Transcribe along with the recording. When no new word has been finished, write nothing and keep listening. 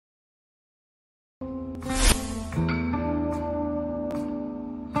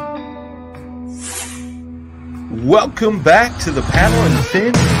Welcome back to the Paddle and Fin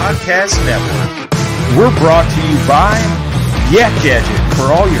Podcast Network. We're brought to you by Yak Gadget.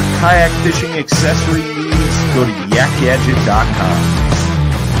 For all your kayak fishing accessory needs, go to yakgadget.com.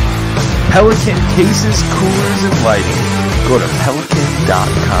 Pelican cases, coolers, and lighting. Go to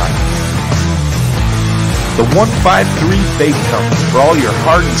pelican.com. The 153 Bait Company. For all your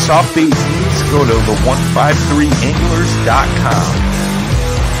hard and soft bait needs, go to the153anglers.com.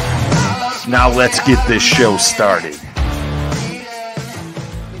 Now let's get this show started.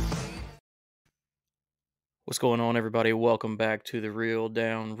 What's going on, everybody? Welcome back to the Reel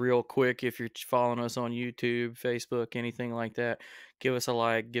Down. Real quick, if you're following us on YouTube, Facebook, anything like that, give us a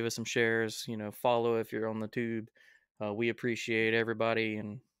like, give us some shares, follow if you're on the tube. We appreciate everybody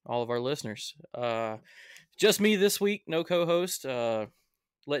and all of our listeners. Just me this week, no co-host,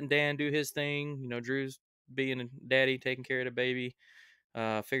 letting Dan do his thing. Drew's being a daddy, taking care of the baby.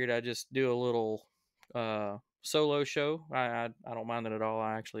 Figured I'd just do a little solo show. I don't mind it at all.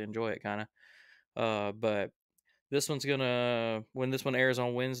 I actually enjoy it kind of. But this one's when this one airs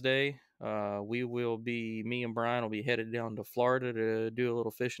on Wednesday, me and Brian will be headed down to Florida to do a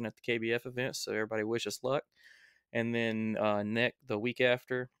little fishing at the KBF event. So everybody wish us luck. And then the week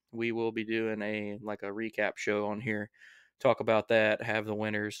after, we will be doing a recap show on here, talk about that, have the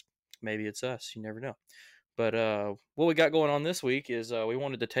winners. Maybe it's us. You never know. But what we got going on this week is we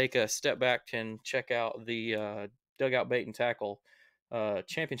wanted to take a step back and check out the Dugout Bait and Tackle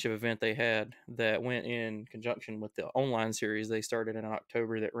championship event they had that went in conjunction with the online series they started in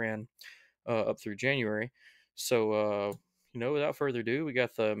October that ran up through January. So, without further ado, we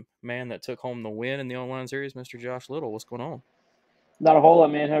got the man that took home the win in the online series, Mr. Josh Little. What's going on? Not a whole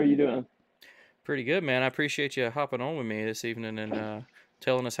lot, man. How are you doing? Pretty good, man. I appreciate you hopping on with me this evening and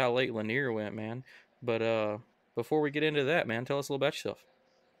telling us how Lake Lanier went, man. But before we get into that, man, tell us a little about yourself.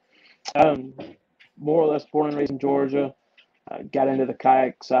 More or less born and raised in Georgia. Got into the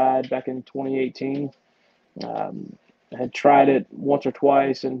kayak side back in 2018. I had tried it once or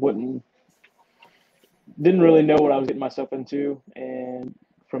twice and didn't really know what I was getting myself into. And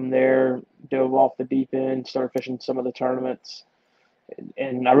from there, dove off the deep end, started fishing some of the tournaments.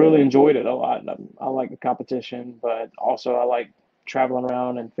 And I really enjoyed it a lot. I like the competition, but also I like traveling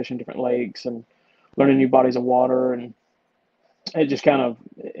around and fishing different lakes and learning new bodies of water, and it just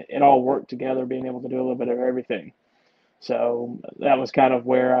it all worked together, being able to do a little bit of everything. So that was kind of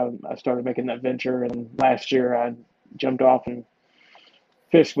where I started making that venture. And last year I jumped off and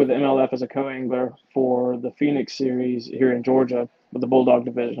fished with the MLF as a co-angler for the Phoenix series here in Georgia with the Bulldog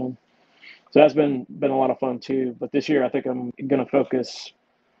division. So that's been a lot of fun too. But this year I think I'm going to focus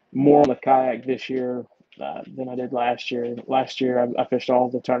more on the kayak this year than I did last year. Last year I fished all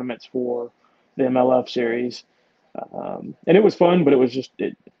the tournaments for the MLF series. And it was fun, but it was just,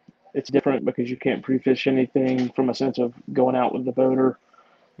 it's different because you can't pre-fish anything from a sense of going out with the boater.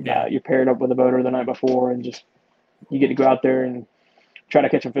 Yeah. You're paired up with the boater the night before and just, you get to go out there and try to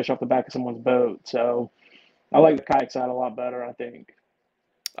catch a fish off the back of someone's boat. So I like the kayak side a lot better, I think.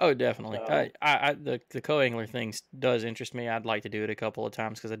 Oh, definitely. The co-angler thing does interest me. I'd like to do it a couple of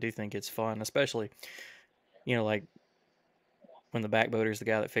times because I do think it's fun, especially, like when the back boater is the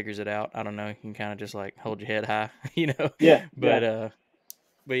guy that figures it out. I don't know. You can kind of just hold your head high, Yeah. But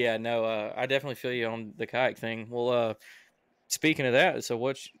yeah, no, I definitely feel you on the kayak thing. Well, speaking of that, so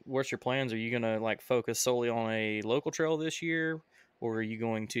what's your plans? Are you going to focus solely on a local trail this year, or are you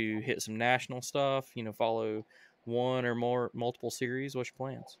going to hit some national stuff, follow one or multiple series? What's your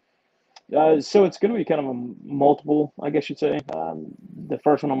plans? So it's going to be kind of a multiple, I guess you'd say. The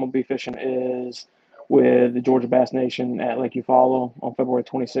first one I'm going to be fishing is with the Georgia Bass Nation at Lake Eufaula on February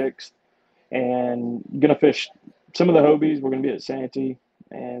 26th. And going to fish some of the Hobies. We're going to be at Santee,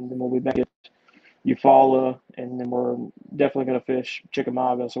 and then we'll be back at Eufaula, and then we're definitely going to fish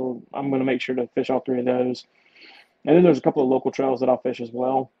Chickamauga. So I'm going to make sure to fish all three of those. And then there's a couple of local trails that I'll fish as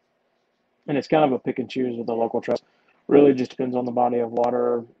well. And it's kind of a pick and choose with the local trails. Really just depends on the body of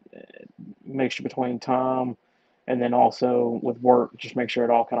water, mixture between time, and then also with work, just make sure it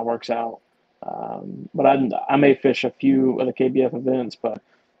all kind of works out. But I may fish a few of the KBF events, but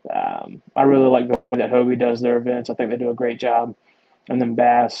I really like the way that Hobie does their events. I think they do a great job. And then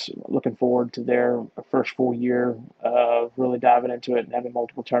Bass, looking forward to their first full year of really diving into it and having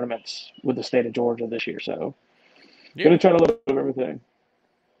multiple tournaments with the state of Georgia this year. So going to try a little bit of everything.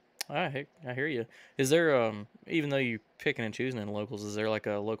 I hear you. Is there, even though you're picking and choosing in locals, is there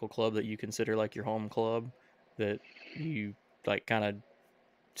a local club that you consider your home club that you kind of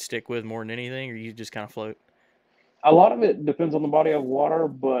stick with more than anything, or you just kind of float? A lot of it depends on the body of water,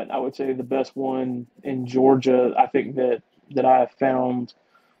 but I would say the best one in Georgia, I think that I have found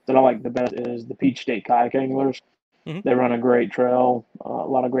that I like the best is the Peach State Kayak Anglers. Mhm. They run a great trail, a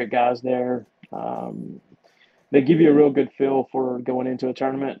lot of great guys there. They give you a real good feel for going into a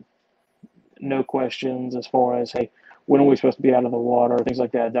tournament. No questions as far as, hey, when are we supposed to be out of the water, things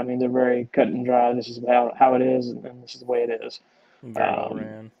like that. I mean, they're very cut and dry. This is how it is, and this is the way it is. Very well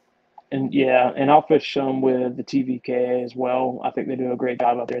ran. And yeah, and I'll fish some with the TVK as well. I think they do a great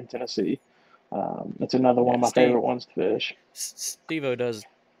job out there in Tennessee. It's another one Yeah, of my favorite ones to fish. Steve-O does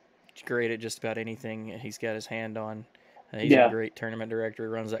great at just about anything he's got his hand on. He's a Yeah, great tournament director. He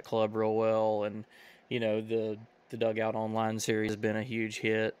runs that club real well, and the Dugout Online series has been a huge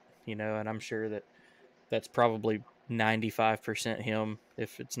hit. And I'm sure that's probably 95% him,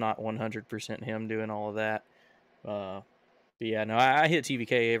 if it's not 100% him doing all of that. But yeah, no, I hit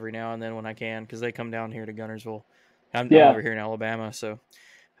TVK every now and then when I can because they come down here to Gunnersville. I'm yeah, over here in Alabama, so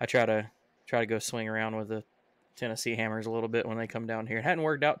I try to go swing around with the Tennessee Hammers a little bit when they come down here. It hadn't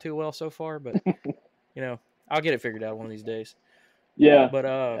worked out too well so far, but I'll get it figured out one of these days. yeah. But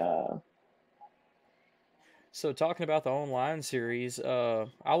Uh, so talking about the online series,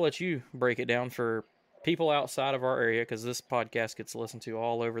 I'll let you break it down for people outside of our area because this podcast gets listened to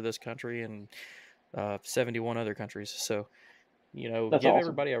all over this country and 71 other countries. So that's give awesome.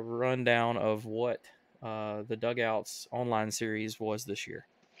 everybody a rundown of what the Dugouts online series was this year.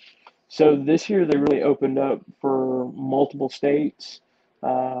 So this year they really opened up for multiple states,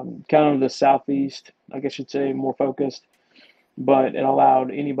 kind of the southeast, I guess you'd say, more focused. But it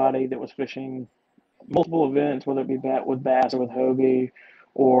allowed anybody that was fishing multiple events, whether it be with bass or with Hobie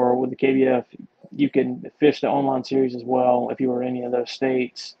or with the KBF, you can fish the online series as well if you were in any of those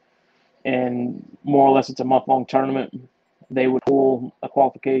states. And more or less, it's a month-long tournament. They would pull a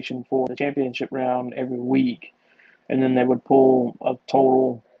qualification for the championship round every week, and then they would pull a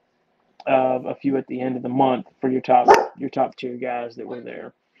total of a few at the end of the month for your top tier guys that were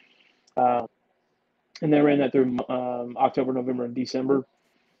there. Uh, and they ran that through October, November, and December.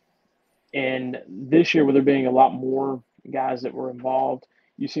 And this year, with there being a lot more guys that were involved,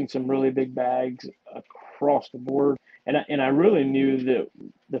 you've seen some really big bags across the board. And I really knew that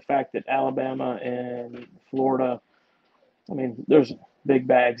the fact that Alabama and Florida, I mean, there's big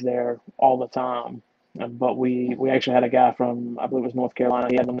bags there all the time. But we actually had a guy from, I believe it was North Carolina.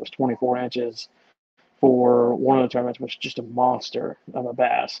 He had one that was 24 inches for one of the tournaments, which was just a monster of a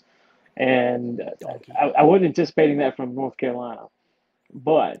bass. And Donkey. I wasn't anticipating that from North Carolina.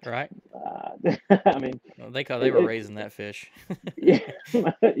 But Right? I mean, Well, they were raising that fish. yeah,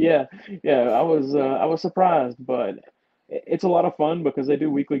 yeah, yeah. I was surprised, but it's a lot of fun because they do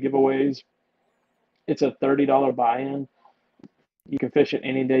weekly giveaways. It's a $30 buy-in. You can fish it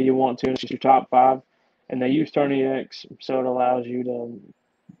any day you want to. It's just your top five, and they use Tourney X, so it allows you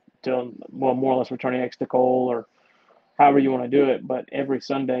to well, more or less return X to Cole or however you want to do it. But every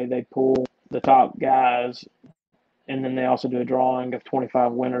Sunday they pull the top guys, and then they also do a drawing of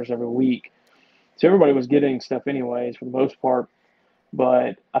 25 winners every week. So everybody was getting stuff anyways for the most part.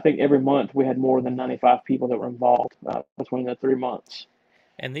 But I think every month we had more than 95 people that were involved between the 3 months.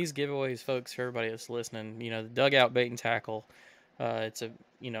 And these giveaways, folks, for everybody that's listening, the Dugout Bait and Tackle, it's a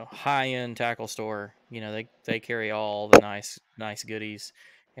high end tackle store. They carry all the nice goodies,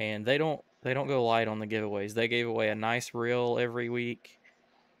 and they don't go light on the giveaways. They gave away a nice reel every week.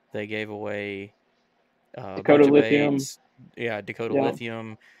 They gave away a Dakota bunch of Lithium, baits. Yeah, Dakota yeah,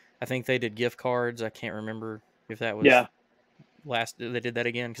 Lithium. I think they did gift cards. I can't remember if that was yeah, they did that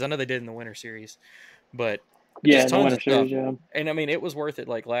again because I know they did in the winter series, but yeah, just in the tons winter of stuff. series, yeah, And I mean, it was worth it.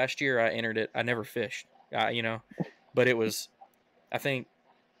 Like last year, I entered it. I never fished, but it was. I think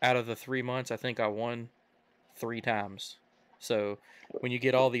out of the 3 months, I think I won 3 times. So when you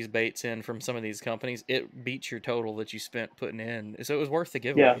get all these baits in from some of these companies, it beats your total that you spent putting in. So it was worth the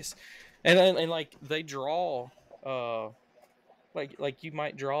yeah, giveaways, and like they draw. Like you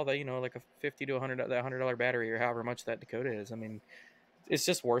might draw that like a 50 to $100 battery or however much that Dakota is. I mean, it's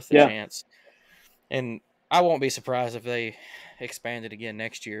just worth the yeah, chance. And I won't be surprised if they expand it again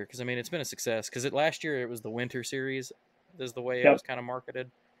next year because I mean it's been a success. Because last year it was the winter series, is the way it was yep, kind of marketed.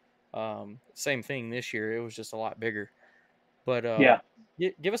 Same thing this year. It was just a lot bigger. But yeah,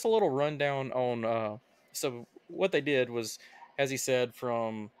 give us a little rundown on. So what they did was, as he said,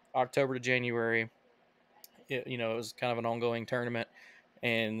 from October to January. It was kind of an ongoing tournament,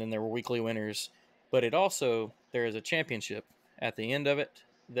 and then there were weekly winners. But there is a championship at the end of it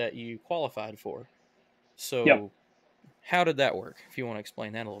that you qualified for. yep. So how did that work? If you want to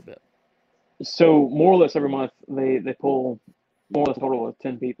explain that a little bit. So more or less every month they pull more or less a total of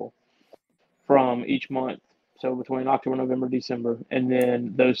 10 people from each month. So between October, November, December, and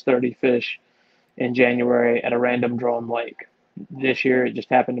then those 30 fish in January at a random drawn lake. This year it just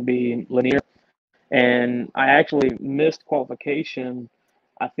happened to be Lanier. And I actually missed qualification,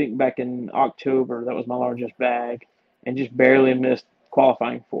 I think back in October. That was my largest bag, and just barely missed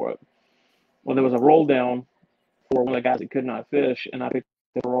qualifying for it. Well, there was a roll down for one of the guys that could not fish, and I picked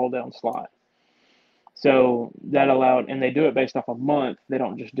the roll down slot. So that allowed, and they do it based off a month. They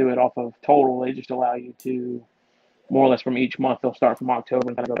don't just do it off of total. They just allow you to more or less from each month. They'll start from October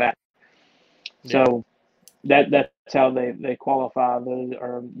and kind of go back. Yeah. So that's how they qualify those,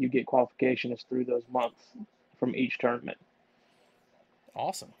 or you get qualification is through those months from each tournament.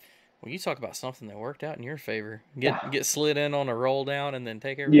 Awesome. Well, you talk about something that worked out in your favor. Get slid in on a roll down and then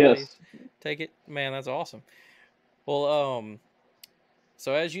take everybody's take it. Man, that's awesome. Well,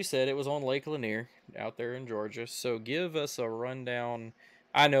 so as you said, it was on Lake Lanier out there in Georgia. So give us a rundown.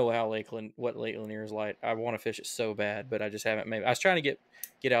 I know how what Lake Lanier is like. I want to fish it so bad, but I just haven't made. I was trying to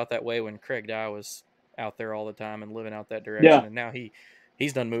get out that way when Craig Dye was out there all the time and living out that direction, and now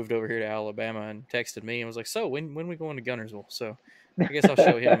he's done moved over here to Alabama and texted me and was like, "So when we going to Gunnersville?" So I guess I'll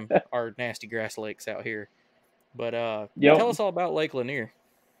show him our nasty grass lakes out here. But tell us all about Lake Lanier.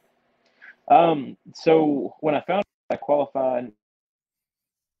 So when I found I qualified.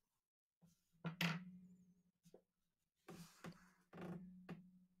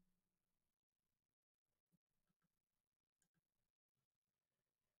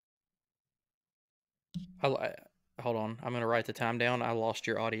 Hold on. I'm going to write the time down. I lost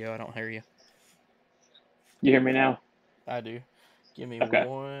your audio. I don't hear you. You hear me now? I do. Give me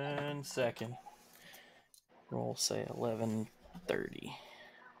 1 second. We'll say 11:30.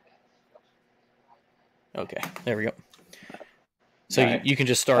 Okay, there we go. So right. you can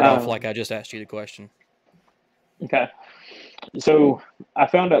just start off like I just asked you the question. Okay. So I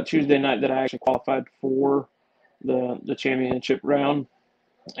found out Tuesday night that I actually qualified for the championship round,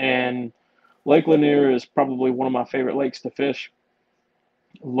 and Lake Lanier is probably one of my favorite lakes to fish,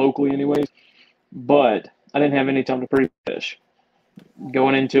 locally anyways, but I didn't have any time to pre-fish.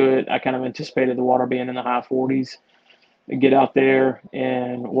 Going into it, I kind of anticipated the water being in the high 40s. I get out there,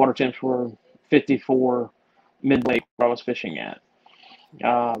 and water temps were 54 mid-lake where I was fishing at.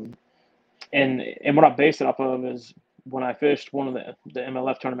 And what I based it off of is when I fished one of the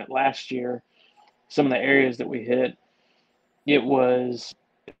MLF tournament last year, some of the areas that we hit, it was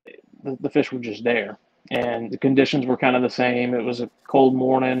the fish were just there, and the conditions were kind of the same. It was a cold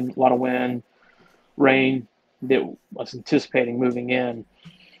morning, a lot of wind, rain that was anticipating moving in,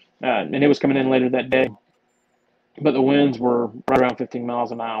 and it was coming in later that day. But the winds were right around 15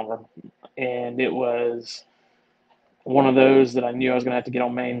 miles an hour, and it was one of those that I knew I was going to have to get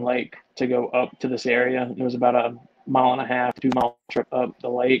on Main Lake to go up to this area. It was about a 1.5 to 2 mile trip up the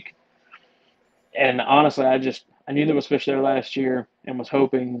lake. And honestly, I knew there was fish there last year and was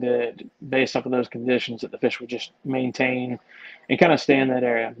hoping that based off of those conditions that the fish would just maintain and kind of stay in that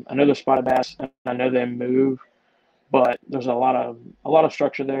area. I know there's spotted bass and I know they move, but there's a lot of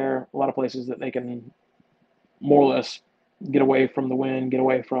structure there, a lot of places that they can more or less get away from the wind, get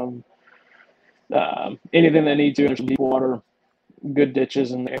away from anything they need to. There's some deep water, good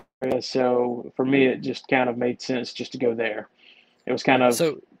ditches in the area. So for me, it just kind of made sense just to go there. It was kind of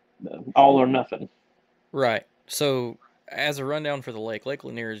all or nothing. Right. So as a rundown for the lake, Lake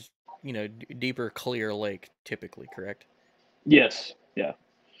Lanier is, deeper, clear lake typically, correct? Yes. Yeah.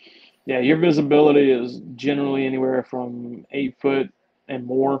 Yeah. Your visibility is generally anywhere from 8 foot and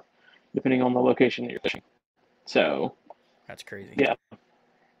more, depending on the location that you're fishing. So that's crazy. Yeah.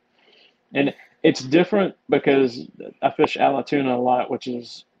 And it's different because I fish Alatoona a lot, which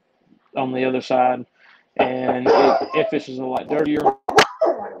is on the other side, and it fishes a lot dirtier.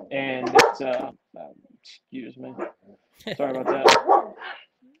 And it's excuse me, sorry about that.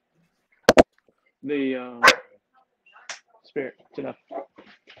 The spirit, enough.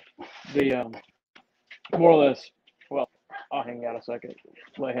 The more or less. Well, I'll hang out a second.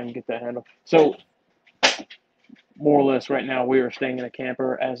 Let him get that handle. So more or less, right now we are staying in a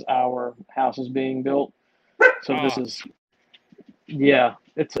camper as our house is being built. So this is. Yeah,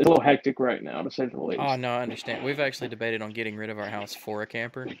 it's a little hectic right now, to say the least. Oh, no, I understand. We've actually debated on getting rid of our house for a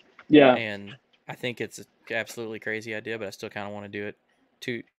camper. Yeah. And I think it's an absolutely crazy idea, but I still kind of want to do it.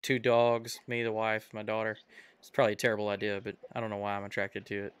 Two dogs, me, the wife, my daughter. It's probably a terrible idea, but I don't know why I'm attracted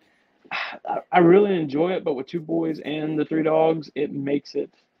to it. I really enjoy it, but with 2 boys and the 3 dogs, it makes it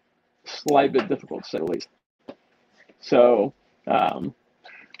slight bit difficult, to say the least. So,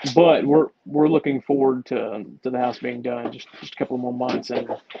 but we're looking forward to the house being done. Just a couple more months, and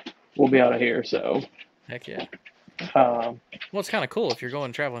we'll be out of here. So, heck yeah. Well, it's kind of cool if you're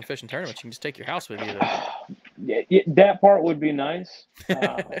going traveling fishing tournaments. You can just take your house with you, though. Yeah, that part would be nice.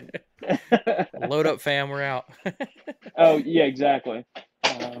 Load up, fam. We're out. Oh yeah, exactly.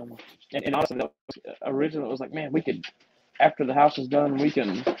 And honestly, originally it was like, man, we could, after the house is done, we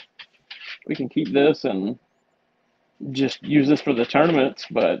can keep this and just use this for the tournaments,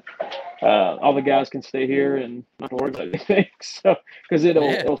 but all the guys can stay here and not to worry about anything. So, because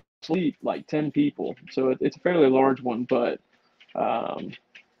Yeah. it'll sleep like 10 people, so it's a fairly large one, but um,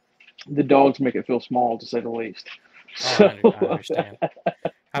 the dogs make it feel small to say the least. Oh, So, I understand.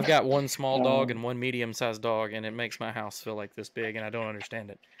 I've got one small dog um, and one medium-sized dog, and it makes my house feel like this big, and I don't understand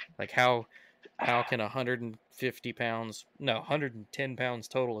it. Like how can 150 pounds, no, 110 pounds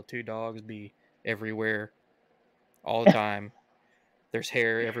total of two dogs be everywhere all the time? There's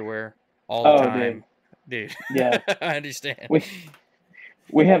hair everywhere all the oh, dude, time, dude. yeah, I understand. we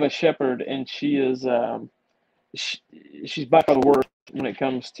we have a shepherd, and she is she, she's by far the worst when it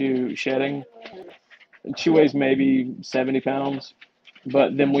comes to shedding. She weighs maybe 70 pounds,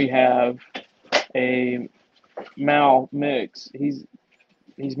 but then we have a Mal mix. He's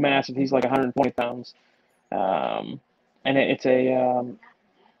massive. He's like 120 pounds, um, and it's a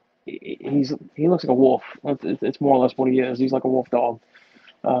he looks like a wolf. It's more or less what he is. He's like a wolf dog.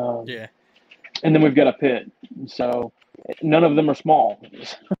 Um, Yeah, and then we've got a pit. So none of them are small.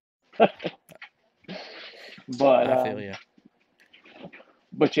 But I feel you.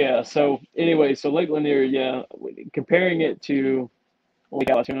 but yeah. So anyway, so Lake Lanier, yeah, comparing it to Lake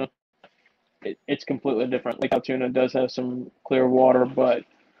Alatoona, it's completely different. Lake Altoona does have some clear water, but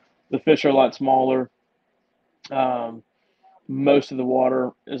the fish are a lot smaller. Um, most of the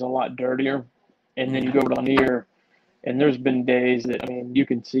water is a lot dirtier. And then you Mm, go over to Lanier, and there's been days that, I mean, you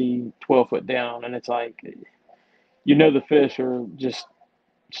can see 12 foot down, and it's like, the fish are just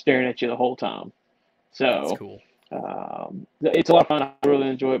staring at you the whole time. that's So cool. it's a lot of fun. I really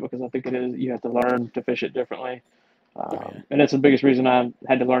enjoy it because I think it is, you have to learn to fish it differently. Oh yeah. And that's the biggest reason I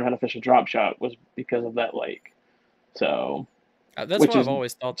had to learn how to fish a drop shot was because of that lake. So, That's which why I've is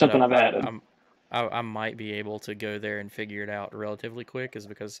always thought that something I've added. I might be able to go there and figure it out relatively quick, is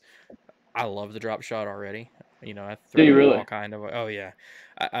because I love the drop shot already. I Do you throw it really? all kind of. Oh yeah,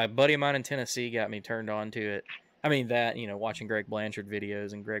 a buddy of mine in Tennessee got me turned on to it. I mean that watching Greg Blanchard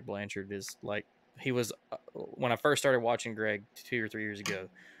videos, and Greg Blanchard is like he was when I first started watching Greg 2 or 3 years ago.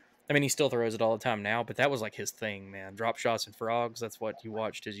 I mean, he still throws it all the time now, but that was like his thing, man. Drop shots and frogs. That's what you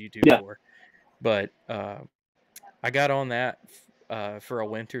watched his YouTube Yeah. for. But I got on that for a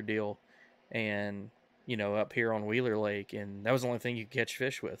winter deal, and up here on Wheeler Lake, and that was the only thing you could catch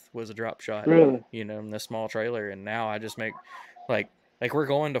fish with was a drop shot, Really? in the small trailer. And now I just make like we're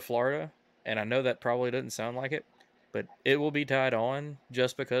going to Florida, and I know that probably doesn't sound like it, but it will be tied on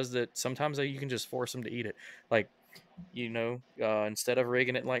just because that sometimes you can just force them to eat it. Like instead of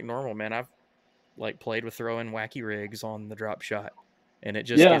rigging it like normal, man, I've like played with throwing wacky rigs on the drop shot, and it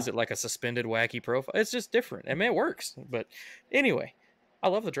just Yeah. gives it like a suspended wacky profile. It's just different. I mean, it works. But anyway, I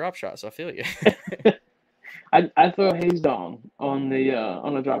love the drop shot, so I feel you. I throw a haze dong on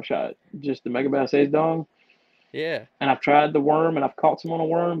the drop shot, just the mega bass haze dong. Yeah, And I've tried the worm and I've caught some on a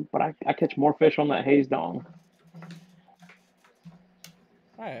worm, but I catch more fish on that haze dong.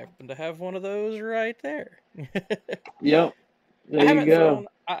 I happen to have one of those right there. Yep. I There you haven't go. thrown.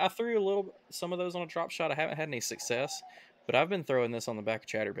 I threw some of those on a drop shot. I haven't had any success, but I've been throwing this on the back of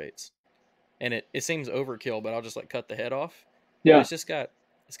chatterbaits, and it seems overkill. But I'll just like cut the head off. But Yeah. it's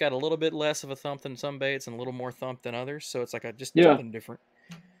got a little bit less of a thump than some baits and a little more thump than others. So it's like just Yeah. something different,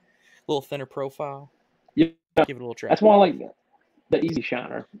 a little thinner profile. Yeah. Give it a little try. That's why I like the easy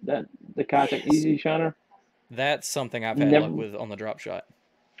shiner. The Kayak Yes, easy shiner. that's something I've had luck Never with on the drop shot.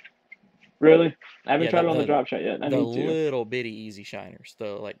 really. I haven't Yeah, tried it on the drop shot yet. I the need to. little bitty easy shiners, the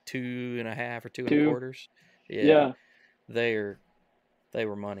like 2.5 or two and a Two. quarters. Yeah, Yeah. they're they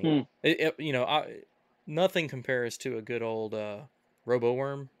were money. Hmm. Nothing compares to a good old robo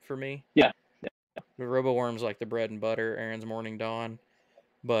worm for me. Yeah. The robo worm's like the bread and butter, Aaron's Morning Dawn,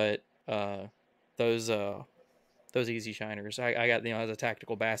 but those easy shiners, I got as a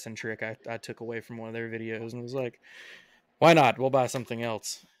tactical bassin trick. I took away from one of their videos and was like, why not? We'll buy something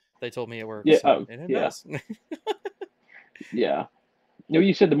else. They told me it Yeah. works, Oh, and it yeah. does. Yeah.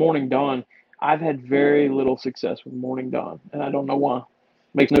 You said the morning dawn. I've had very little success with morning dawn, and I don't know why.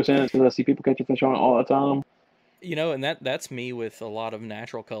 Makes no sense because I see people catching fish on it all the time. And that's me with a lot of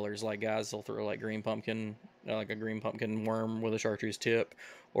natural colors. Like guys, they'll throw like green pumpkin, like a green pumpkin worm with a chartreuse tip,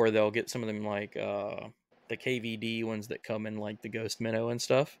 or they'll get some of them like the KVD ones that come in like the ghost minnow and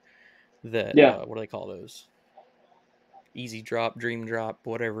stuff. That Yeah. what do they call those? Easy drop, dream drop,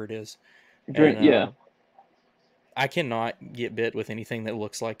 whatever it is. Drink. And Yeah. I cannot get bit with anything that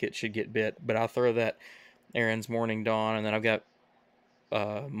looks like it should get bit, but I'll throw that Aaron's Morning Dawn, and then I've got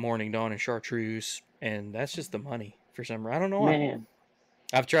Morning Dawn and chartreuse, and that's just the money. for some reason. I don't know why. Man,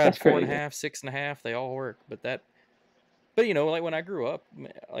 I've tried that's 4.5, crazy. 6.5. They all work, but you know, like when I grew up,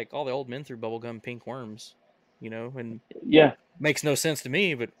 like all the old men threw bubblegum pink worms, you know, and Yeah, makes no sense to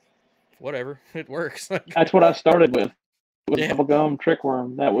me, but whatever, it works. that's what I started with. Was Yeah, bubblegum trick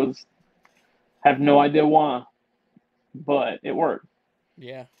worm. That was, have no idea why, but it worked.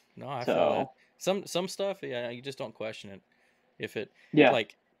 yeah. No, I feel that. So Some stuff, yeah, you just don't question it. If it yeah,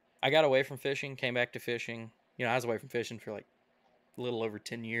 like, I got away from fishing, came back to fishing. You know, I was away from fishing for like a little over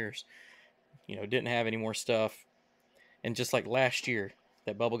 10 years. You know, didn't have any more stuff. And just like last year,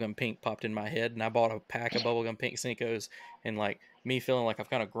 that bubblegum pink popped in my head, and I bought a pack of bubblegum pink Cincos. And like me feeling like I've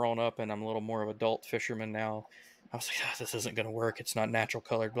kind of grown up and I'm a little more of an adult fisherman now, I was like, oh, this isn't going to work. It's not natural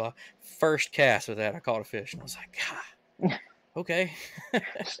colored, blah. First cast with that, I caught a fish, and I was like, God, okay.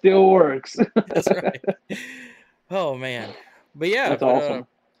 still works. That's right. Oh, man. But yeah, That's awesome.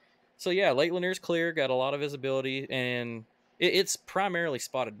 so yeah, Lake Lanier's clear, got a lot of visibility, and it's primarily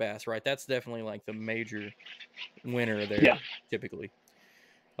spotted bass, right? That's definitely like the major winner Yeah. there, typically.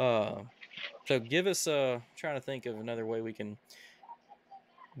 Uh, so give us trying to think of another way we can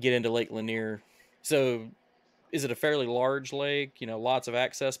get into Lake Lanier. So is it a fairly large lake? You know, lots of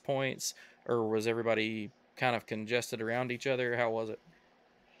access points, or was everybody kind of congested around each other? How was it?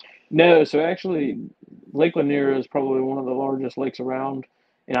 No, so actually, Lake Lanier is probably one of the largest lakes around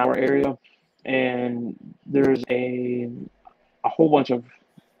in our area, and there's a whole bunch of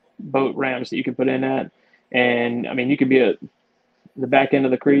boat ramps that you can put in at. And I mean, you could be at the back end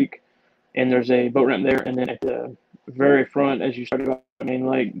of the creek, and there's a boat ramp there, and then at the very front, as you start about the main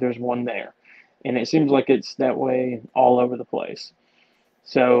lake, there's one there, and it seems like it's that way all over the place.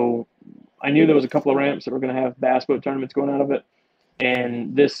 So I knew there was a couple of ramps that were going to have bass boat tournaments going out of it, Hmm.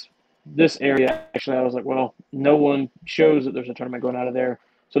 and this area actually, I was like, well, no one shows that there's a tournament going out of there,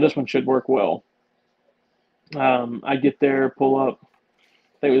 so this one should work well. I get there, pull up.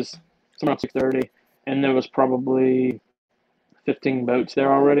 I think it was somewhere around 6:30, and there was probably 15 boats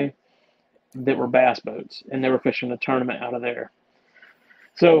there already that were Wow. bass boats, and they were fishing a tournament out of there.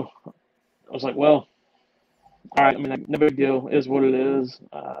 So I was like, well, all right. I mean, like, no big deal. Is what it is.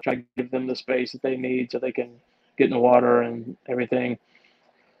 Try to give them the space that they need so they can get in the water and everything.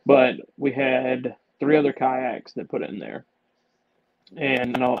 But we had three other kayaks that put in there,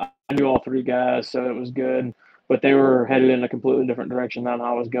 and I knew all three guys, so it was good. But they were headed in a completely different direction than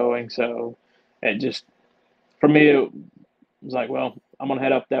I was going, so it just, for me, it was like, well, I'm gonna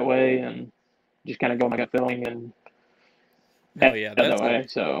head up that way and just kind of go my gut feeling and Oh head yeah, that way.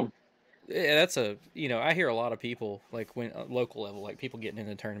 So that's a you know, I hear a lot of people like when local level, like people getting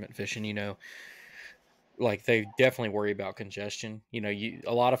into tournament fishing, you know, like they definitely worry about congestion. You know,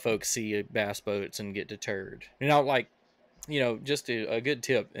 a lot of folks see bass boats and get deterred. You know, like you know, just a good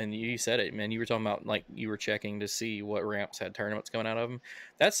tip, and you said it, man. You were talking about like you were checking to see what ramps had tournaments coming out of them.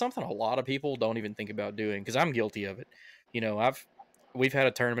 That's something a lot of people don't even think about doing because I'm guilty of it. You know, we've had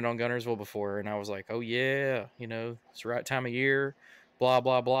a tournament on Gunnersville before, and I was like, oh yeah, you know, it's the right time of year. Blah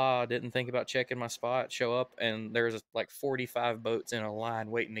blah blah. Didn't think about checking my spot. Show up, and there's like 45 boats in a line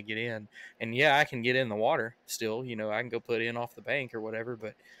waiting to get in. And yeah, I can get in the water still. You know, I can go put in off the bank or whatever,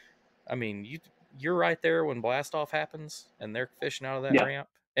 but I mean, you're right there when blast off happens, and they're fishing out of that yeah, ramp.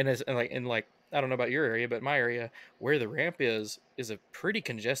 And like I don't know about your area, but my area where the ramp is a pretty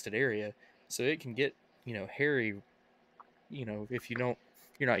congested area, so it can get hairy. You know, if you're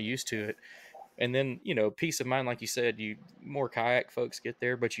not used to it. And then peace of mind, like you said, you more kayak folks get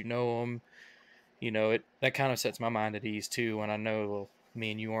there, but you know them. You know it that kind of sets my mind at ease too when I know well,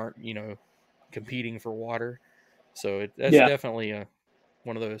 me and you aren't competing for water. So that's yeah, definitely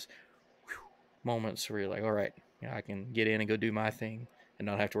one of those moments where you're like, all right, yeah, I can get in and go do my thing and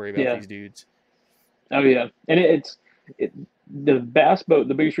not have to worry about yeah. these dudes. Oh yeah, and it, the bass boat.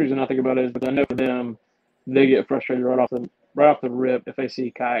 The biggest reason I think about it is because I know for them, they get frustrated right off the rip if they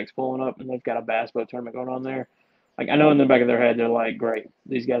see kayaks pulling up and they've got a bass boat tournament going on there. Like I know in the back of their head, they're like, "Great,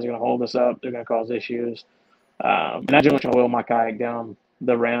 these guys are going to hold us up. They're going to cause issues." And I generally try to wheel my kayak down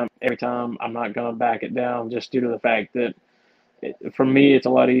the ramp every time. I'm not going to back it down just due to the fact that for me, it's a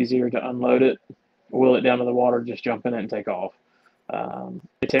lot easier to unload it, wheel it down to the water, just jump in it and take off.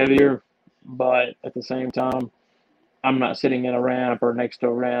 It's heavier, but at the same time, I'm not sitting in a ramp or next to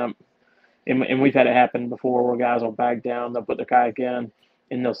a ramp. And we've had it happen before where guys will back down, they'll put their kayak in,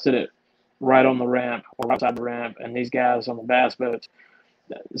 and they'll sit it right on the ramp or outside the ramp. And these guys on the bass boats,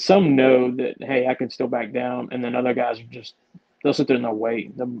 some know that, hey, I can still back down. And then other guys are just, they'll sit there and they'll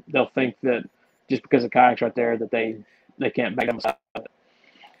wait. They'll think that just because the kayak's right there that they can't back down.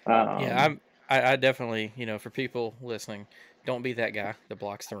 Yeah, Um, I definitely, for people listening, don't be that guy that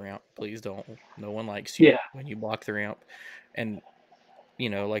blocks the ramp. Please don't. No one likes you Yeah. when you block the ramp. And, you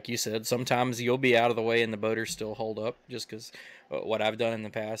know, like you said, sometimes you'll be out of the way and the boaters still hold up, just because what I've done in the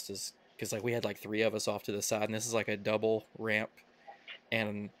past is, because like we had like 3 of us off to the side, and this is like a double ramp,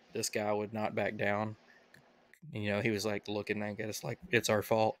 and this guy would not back down. You know, he was like looking at us like it's our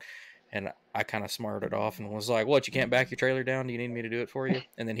fault. And I kind of smarted off and was like, "What, you can't back your trailer down? Do you need me to do it for you?"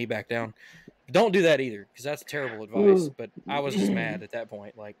 And then he backed down. Don't do that either, because that's terrible advice. Ooh. But I was just mad at that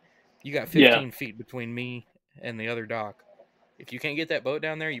point. Like, you got Yeah. 15 feet between me and the other dock. If you can't get that boat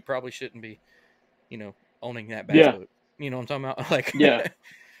down there, you probably shouldn't be, you know, owning that bass Yeah. boat. You know what I'm talking about? Like, Yeah.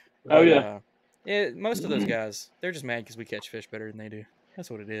 Oh, but yeah. most of those guys, they're just mad because we catch fish better than they do. That's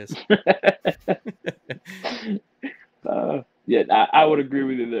what it is. Yeah, I would agree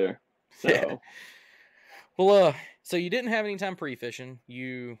with you there. So, Yeah. Well, so you didn't have any time pre-fishing.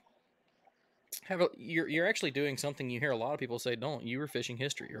 You have you're actually doing something you hear a lot of people say don't. You were fishing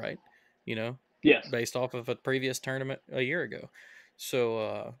history, right? You know, yes. based off of a previous tournament a year ago.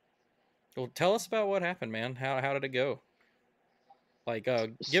 So, well, tell us about what happened, man. How did it go? Like,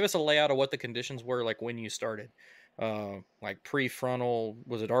 give us a layout of what the conditions were like when you started. Like pre-frontal,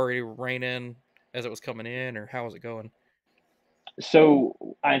 was it already raining as it was coming in, or how was it going? So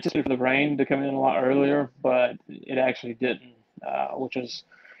I anticipated for the rain to come in a lot earlier, but it actually didn't, which is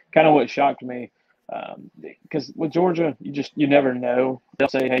kind of what shocked me. Because with Georgia, you never know. They'll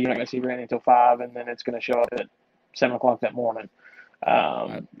say, "Hey, you're not going to see rain until 5," and then it's going to show up at 7 o'clock that morning.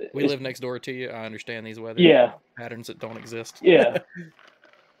 We live next door to you. I understand these weather Yeah, patterns that don't exist. yeah,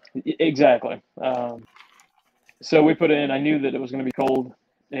 exactly. So we put in. I knew that it was going to be cold,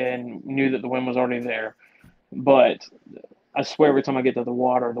 and knew that the wind was already there, but I swear every time I get to the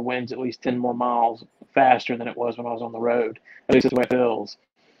water, the wind's at least 10 more miles faster than it was when I was on the road. At least that's the way it feels.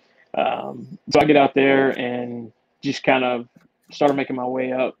 So I get out there and just kind of started making my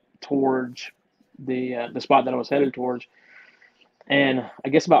way up towards the spot that I was headed towards. And I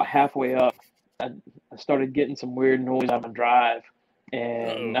guess about halfway up, I started getting some weird noise on my drive.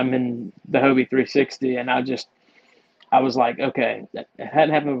 And Uh-oh. I'm in the Hobie 360, and I was like, okay, it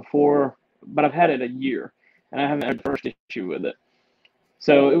hadn't happened before, but I've had it a year, and I haven't had the first issue with it.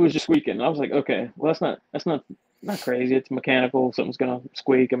 So it was just squeaking. And I was like, okay, well that's not crazy. It's mechanical. Something's gonna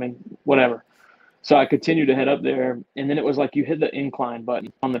squeak. I mean, whatever. So I continued to head up there, and then it was like you hit the incline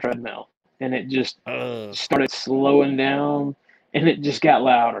button on the treadmill, and it just started slowing down, and it just got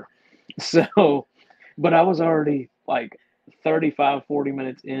louder. So, but I was already like 35, 40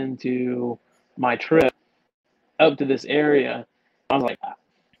 minutes into my trip up to this area. I was like,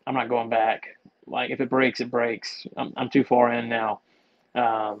 I'm not going back. Like if it breaks, it breaks. I'm too far in now.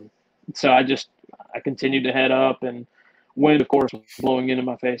 So I continued to head up, and wind, of course, was blowing into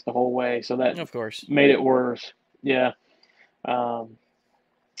my face the whole way. So that Of course made it worse. Yeah.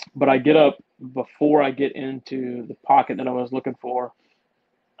 But I get up before I get into the pocket that I was looking for.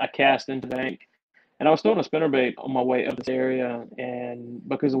 I cast into the bank, and I was throwing a spinnerbait on my way up this area, and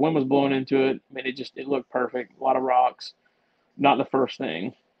because the wind was blowing into it, I mean, it looked perfect. A lot of rocks, not the first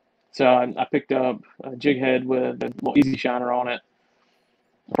thing. So I picked up a jig head with a little easy shiner on it.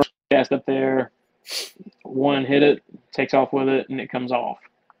 First cast up there, one hit it, takes off with it, and it comes off.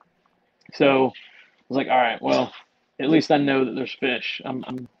 So I was like, all right, well, at least I know that there's fish.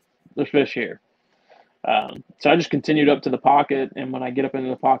 There's fish here. So I just continued up to the pocket, and when I get up into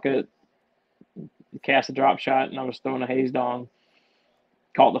the pocket, cast a drop shot, and I was throwing a haze dong.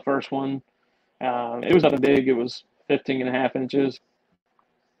 Caught the first one. It was nothing big. It was 15 and a half inches.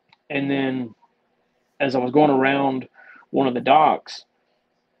 And then as I was going around one of the docks,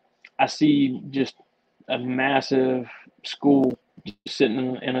 I see just a massive school just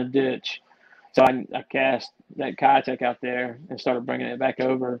sitting in a ditch. So I cast that Kitech out there and started bringing it back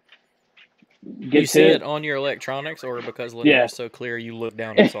over. You see it on your electronics, or because Lanier is so clear, you looked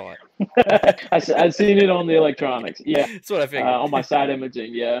down and saw it? I'd seen it on the electronics. Yeah, that's what I figured. On my side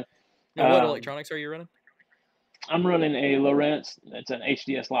imaging. Yeah. And what electronics are you running? I'm running a Lowrance. It's an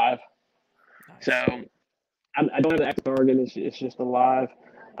HDS Live. Nice. So I don't have the active target. It's just a live.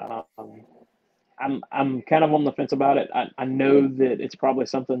 I'm kind of on the fence about it. I know that it's probably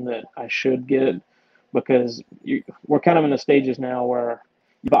something that I should get because we're kind of in the stages now where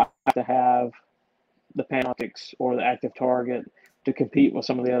you have to have the Panoptics or the active target to compete with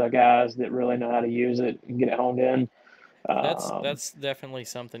some of the other guys that really know how to use it and get it honed in. That's definitely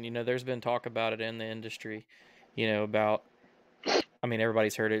something. You know, there's been talk about it in the industry. You know, about, I mean,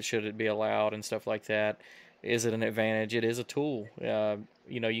 everybody's heard it. Should it be allowed and stuff like that? Is it an advantage? It is a tool.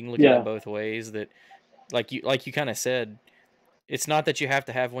 You know, you can look at it both ways. That, like you kind of said, it's not that you have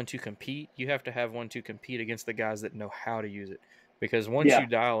to have one to compete. You have to have one to compete against the guys that know how to use it. Because once Yeah. you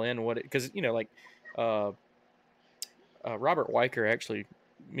dial in because like uh, Robert Weicker, actually,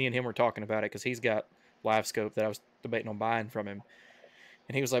 me and him were talking about it because he's got Live Scope that I was debating on buying from him.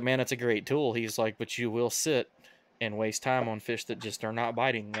 And he was like, man, it's a great tool. He's like, but you will sit and waste time on fish that just are not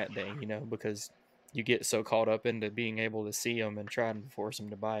biting that day, because you get so caught up into being able to see them and trying to force them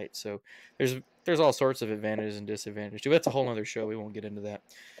to bite. So there's all sorts of advantages and disadvantages too. That's a whole other show. We won't get into that.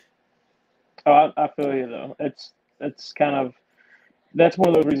 Oh, I feel you though. It's kind of that's one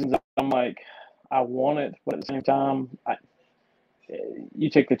of those reasons I'm like I want it, but at the same time, you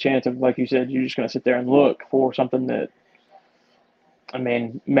take the chance of, like you said, you're just going to sit there and look for something that, I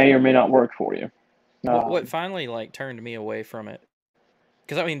mean, may or may not work for you. What finally like turned me away from it?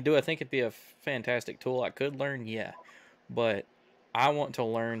 Because I mean, do I think it'd be a fantastic tool I could learn? Yeah, but I want to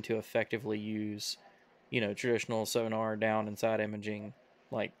learn to effectively use, traditional sonar down and side imaging,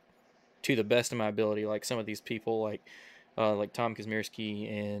 like to the best of my ability. Like some of these people, like Tom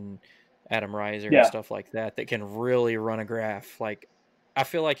Kazmierski and Adam Reiser and Yeah, stuff like that, that can really run a graph. Like I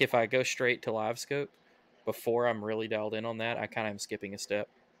feel like if I go straight to live scope before I'm really dialed in on that, I kind of am skipping a step.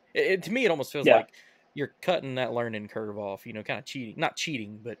 To me, it almost feels yeah, like you're cutting that learning curve off, kind of cheating, not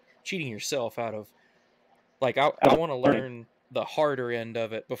cheating, but cheating yourself out of like, I want to learning. learn the harder end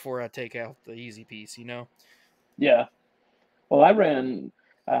of it before I take out the easy piece. Yeah. Well, I ran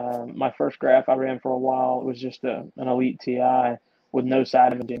my first graph I ran for a while. It was just an Elite TI with no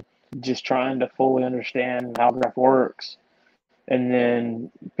side imaging, just trying to fully understand how graph works, and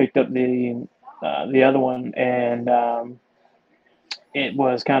then picked up the other one, and it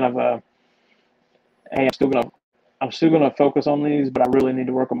was kind of a, hey, I'm still gonna focus on these, but I really need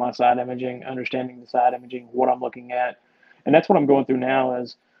to work on my side imaging, understanding the side imaging, what I'm looking at, and that's what I'm going through now.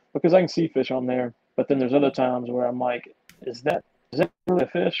 Is because I can see fish on there, but then there's other times where I'm like, is that really a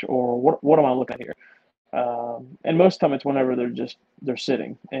fish, or what am I looking at here? And most of the time it's whenever they're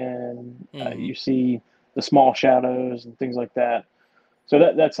sitting, and Hmm. you see the small shadows and things like that.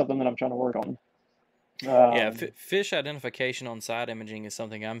 So that's something that I'm trying to work on. Yeah, Um, fish identification on side imaging is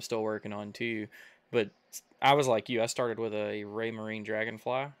something I'm still working on too. But I was like you. I started with a Ray Marine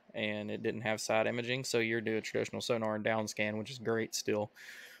Dragonfly, and it didn't have side imaging, so you're doing traditional sonar and down scan, which is great still.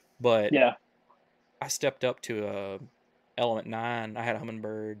 But yeah, I stepped up to a Element 9. I had a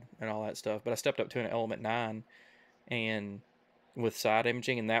Humminbird and all that stuff, but I stepped up to an Element 9 and with side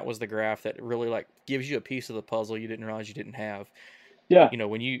imaging, and that was the graph that really like gives you a piece of the puzzle you didn't realize you didn't have. yeah,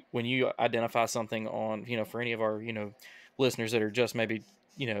 When you identify something on, for any of our, listeners that are just maybe,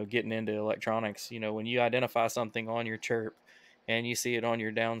 getting into electronics, when you identify something on your chirp and you see it on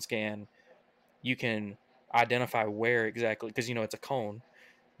your down scan, you can identify where exactly, because it's a cone,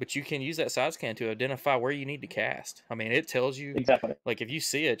 but you can use that side scan to identify where you need to cast. I mean, it tells you, exactly. like, if you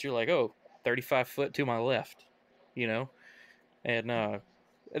see it, you're like, oh, 35 foot to my left, and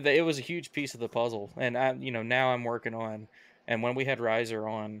it was a huge piece of the puzzle. And now I'm working on, and when we had Riser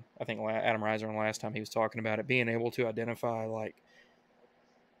on, I think Adam Riser on last time, he was talking about it, being able to identify, like,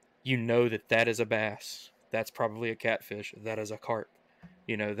 that is a bass, that's probably a catfish, that is a carp.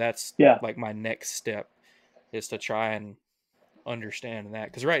 That's Yeah, like my next step, is to try and understand that,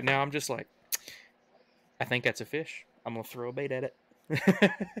 because right now I'm just like, I think that's a fish. I'm gonna throw a bait at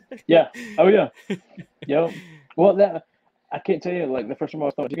yeah, oh it. yeah. Yep. Well, that I can't tell you. Like the first time I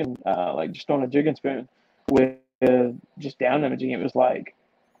was throwing jigging, like just on a jigging spoon with just down imaging, it was like,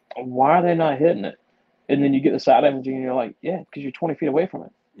 why are they not hitting it? And then you get the side imaging, and you're like, yeah, because you're 20 feet away from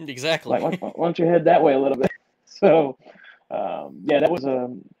it. Exactly. Like, why don't you head that way a little bit? So, yeah, that was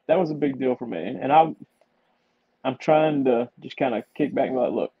a big deal for me, and I'm trying to just kind of kick back and be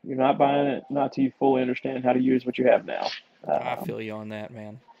like, look, you're not buying it not till you fully understand how to use what you have now. I Um, feel you on that,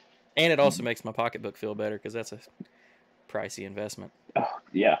 man. And it also makes my pocketbook feel better, because that's a pricey investment. oh,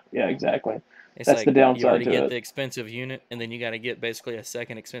 yeah, yeah, exactly. It's That's the like you downside already to get it. the expensive unit, and then you got to get basically a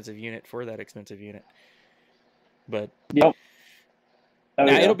second expensive unit for that expensive unit. But Yep. Oh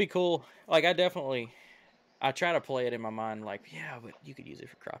now it'll yeah. be cool. Like, I try to play it in my mind, like, yeah, but you could use it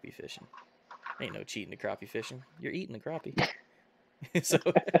for crappie fishing. Ain't no cheating to crappie fishing. You're eating the crappie. So,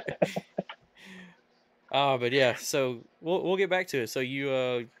 but yeah. So we'll get back to it. So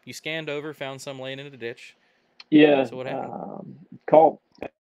you scanned over, found some laying in the ditch. Yeah, So what happened? caught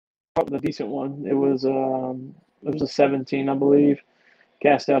the decent one. It was a 17, I believe,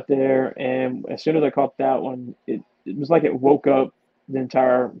 cast out there, and as soon as I caught that one, it was like it woke up the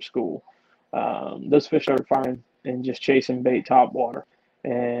entire school. Those fish started firing and just chasing bait top water, Oh,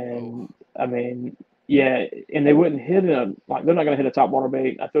 and I mean, yeah, and they wouldn't hit like they're not gonna hit a top water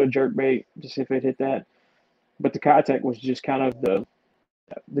bait. I threw a jerk bait just see if it hit that. but the Kitech was just kind of the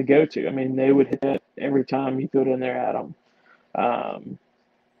go-to. I mean, they would hit that every time you threw it in there at them.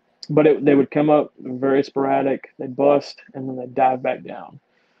 But they would come up very sporadic. They'd bust, and then they'd dive back down.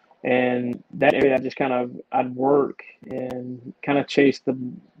 And that area, I'd work and kind of chase the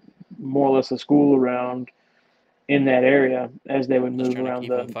more or less the school around in that area as they would Just move trying to around keep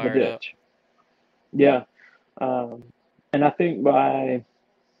them the fired up. ditch. Yeah. And I think by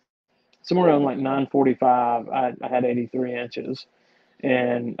somewhere around like 9:45, I had 83 inches,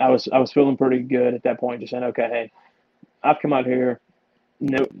 and I was feeling pretty good at that point. Just saying, okay, hey, I've come out here,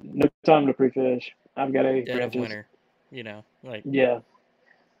 no time to pre-fish. I've got 83 Dead of inches. winter, like Yeah,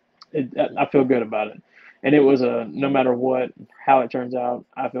 I feel good about it, and it was no matter what how it turns out,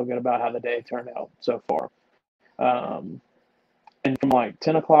 I feel good about how the day turned out so far. And from like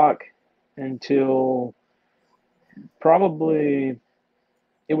 10 o'clock until probably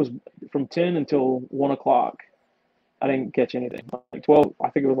it was from 10 until 1 o'clock. I didn't catch anything. Like 12, I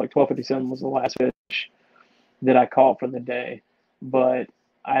think it was like 12:57 was the last fish that I caught for the day. But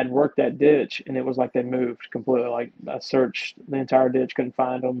I had worked that ditch, and it was like they moved completely. Like I searched the entire ditch, couldn't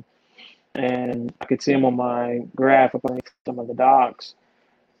find them, and I could see them on my graph up underneath some of the docks.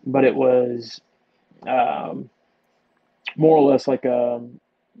 But it was more or less like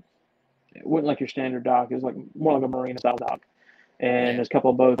it wasn't like your standard dock. It was like more like a marina style dock, and there's a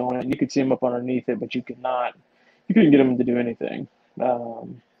couple of boats on it, and you could see them up underneath it, but you couldn't get them to do anything.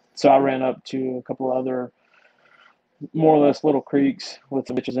 So I ran up to a couple other more or less little creeks with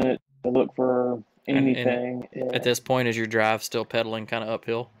some ditches in it to look for anything. And at this point, is your drive still pedaling kind of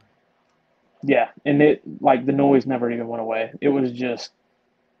uphill? Yeah, and it like the noise never even went away. It was just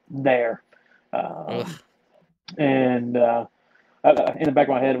there, and in the back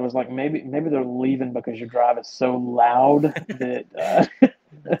of my head it was like maybe they're leaving because your drive is so loud that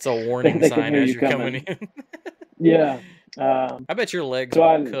it's a warning they sign as you're coming in. Yeah. I bet your legs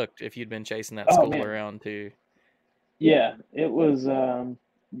were cooked if you'd been chasing that school around too. Yeah, it was.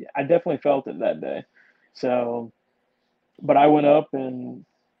 I definitely felt it that day. So, but I went up and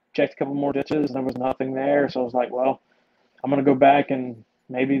checked a couple more ditches, and there was nothing there. So I was like, well, I'm gonna go back, and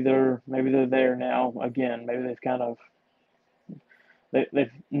maybe they're there now again. Maybe they've kind of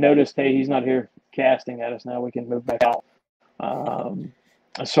they've noticed, hey, he's not here casting at us now. We can move back out.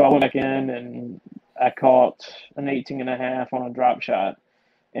 So I went back in and I caught an 18.5 on a drop shot,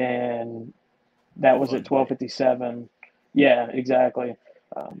 and that was at 12:57. Yeah, exactly.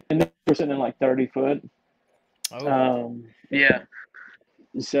 And they were sitting in like 30 foot. Yeah.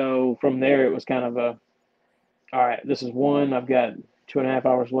 So from there, it was kind of all right, this is one. I've got 2.5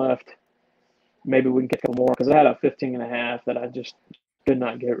 hours left. Maybe we can get a couple more because I had a 15.5 that I just could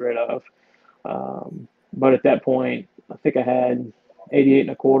not get rid of. But at that point, I think I had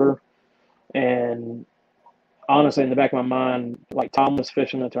 88.25. And honestly, in the back of my mind, like Tom was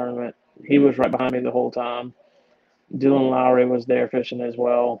fishing the tournament. He was right behind me the whole time. Dylan Lowry was there fishing as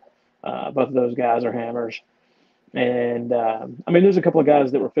well. Both of those guys are hammers. And I mean, there's a couple of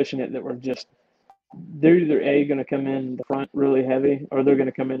guys that were fishing it that were just, they're either going to come in the front really heavy, or they're going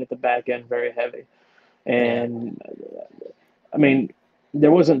to come in at the back end very heavy. And I mean,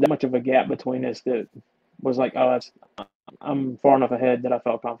 there wasn't that much of a gap between us that was like, oh, I'm far enough ahead that I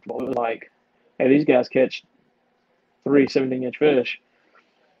felt comfortable. It was like, hey, these guys catch 3 17-inch fish.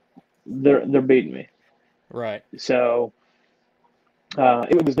 They're beating me. Right. So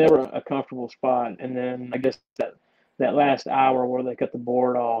it was never a comfortable spot. And then I guess that last hour where they cut the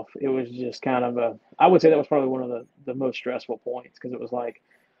board off, it was just kind of I would say that was probably one of the most stressful points, because it was like,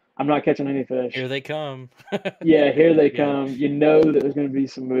 I'm not catching any fish. Here they come. Yeah, here they come. You know that there's going to be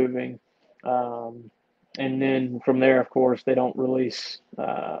some moving. And then from there, of course, they don't release.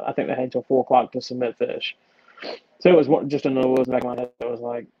 I think they had until 4 o'clock to submit fish. So it was just another one in the back of my head. It was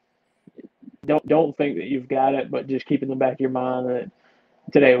like, don't think that you've got it, but just keep in the back of your mind that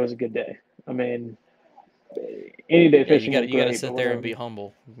today was a good day. I mean, any day fishing. You got to sit there and be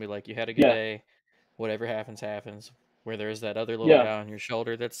humble. Be like, you had a good day. Whatever happens, happens. Where there's that other little guy on your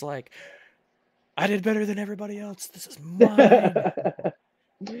shoulder that's like, I did better than everybody else. This is mine.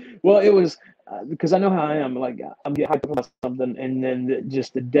 Well, it was because I know how I am. Like, I'm getting hyped up about something, and then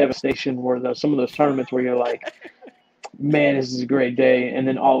just the devastation where some of those tournaments where you're like, man, this is a great day. And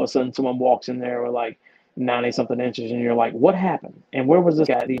then all of a sudden someone walks in there with like 90-something inches, and you're like, what happened? And where was this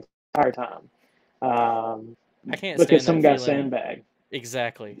guy the entire time? I can't because stand some that guy feeling. sandbagged.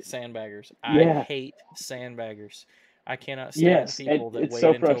 Exactly. Sandbaggers. I hate sandbaggers. I cannot stand people that wait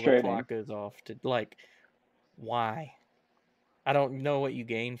so until the clock goes off to, like, why? I don't know what you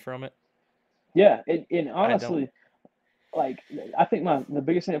gain from it. Yeah, and honestly, like I think the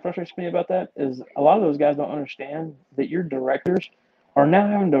biggest thing that frustrates me about that is a lot of those guys don't understand that your directors are now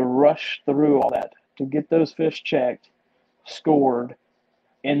having to rush through all that to get those fish checked, scored,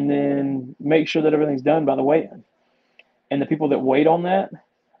 and then make sure that everything's done by the weigh-in. And the people that wait on that,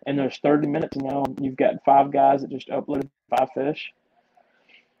 and there's 30 minutes, and now you've got 5 guys that just uploaded 5 fish.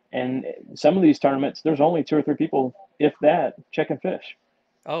 And some of these tournaments, there's only 2 or 3 people, if that, checking fish.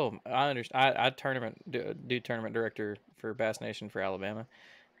 Oh, I understand. I do tournament director for Bass Nation for Alabama,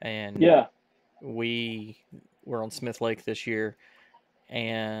 and Yeah, we were on Smith Lake this year,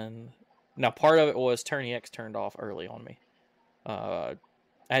 and now part of it was Tourney X turned off early on me. I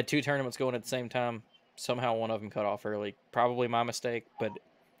had 2 tournaments going at the same time. Somehow one of them cut off early. Probably my mistake, but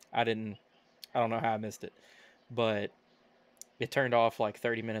I don't know how I missed it. But it turned off like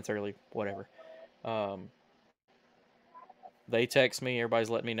 30 minutes early, whatever. They text me, everybody's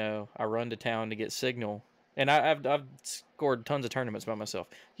letting me know. I run to town to get signal. And I've scored tons of tournaments by myself.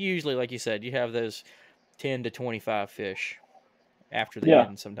 Usually, like you said, you have those 10 to 25 fish after the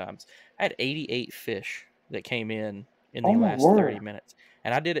end sometimes. I had 88 fish that came in the last 30 minutes.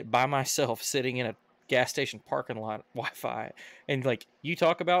 And I did it by myself sitting in a gas station parking lot Wi-Fi. And like you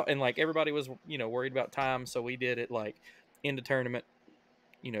talk about, and like everybody was, worried about time. So we did it like in the tournament,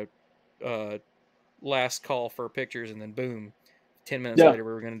 last call for pictures, and then boom, 10 minutes later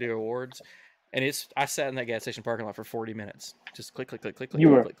we were going to do awards. And I sat in that gas station parking lot for 40 minutes. Just click, click, click, click, click,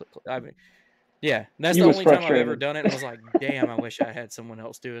 click, click, click. I mean, yeah, that's the only time I've ever done it. I was like, damn, I wish I had someone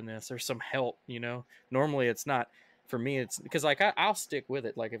else doing this or some help, Normally it's not. For me, it's because like I'll stick with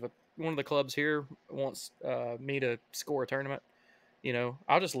it. Like if one of the clubs here wants me to score a tournament,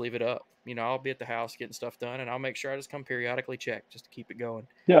 I'll just leave it up. I'll be at the house getting stuff done, and I'll make sure I just come periodically check just to keep it going.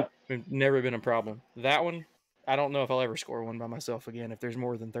 Yeah. It's never been a problem. That one, I don't know if I'll ever score one by myself again if there's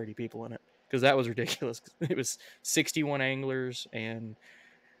more than 30 people in it, because that was ridiculous. It was 61 anglers, and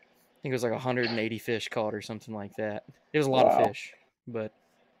I think it was like 180 fish caught or something like that. It was a lot of fish, but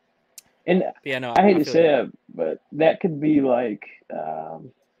yeah, no, I hate to say it, but that could be like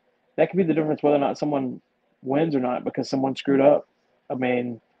that could be the difference whether or not someone wins or not because someone screwed up. I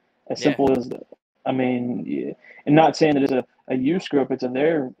mean, as simple as and not saying that it's a you screw up, it's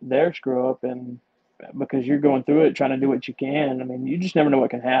a their screw up, and because you're going through it trying to do what you can. I mean, you just never know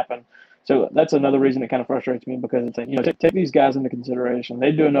what can happen. So that's another reason it kind of frustrates me because it's like, take these guys into consideration.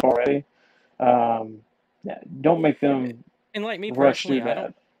 They do enough already. Don't make them and like me rush personally, through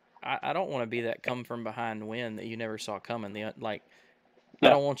that. I don't want to be that come from behind win that you never saw coming. I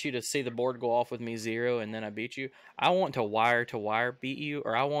don't want you to see the board go off with me 0 and then I beat you. I want to wire beat you,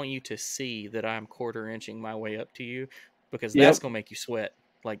 or I want you to see that I'm quarter inching my way up to you, because that's going to make you sweat.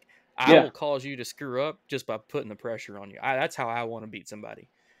 Like I will cause you to screw up just by putting the pressure on you. That's how I want to beat somebody.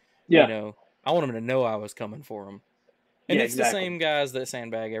 Yeah. I want them to know I was coming for them. And it's the same guys that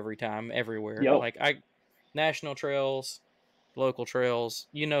sandbag every time, everywhere. Yep. Like national trails, local trails,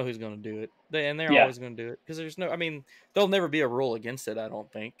 who's going to do it. They're always going to do it, because there'll never be a rule against it, I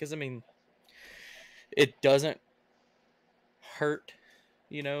don't think, because it doesn't hurt,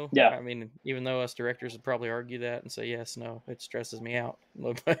 Yeah. Even though us directors would probably argue that and say yes, no, it stresses me out.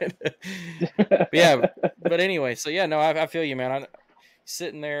 But anyway, so yeah, no, I feel you, man. I'm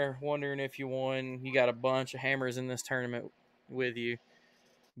sitting there wondering if you won. You got a bunch of hammers in this tournament with you,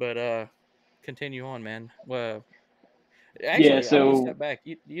 but continue on, man. Well, actually, I want to step back.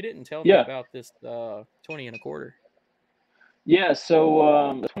 You didn't tell me about this 20 and a quarter. Yeah,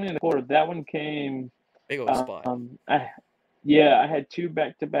 so the 20 and a quarter, that one came. Big old spot. I had 2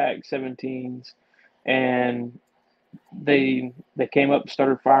 back-to-back 17s, and they came up,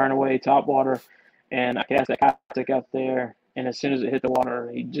 started firing away top water, and I cast that Cossack out there, and as soon as it hit the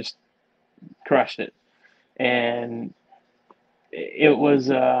water, he just crushed it, and it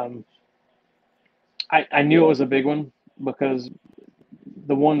was. I knew it was a big one because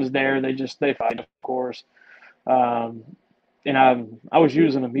the ones there, they fight, of course. And I was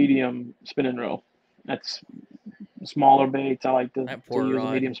using a medium spinning reel. That's smaller baits. I like to use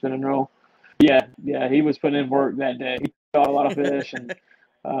a medium spinning reel. Yeah, he was putting in work that day. He caught a lot of fish, and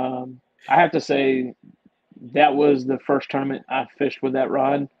I have to say that was the first tournament I fished with that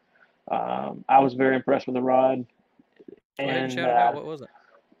rod. I was very impressed with the rod. Go ahead and shout it out. What was it?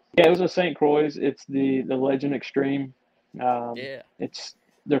 Yeah, it was a St. Croix. It's the Legend Extreme. It's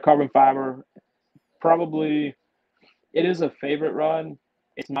their carbon fiber. Probably, it is a favorite rod.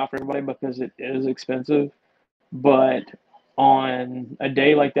 It's not for everybody because it is expensive. But on a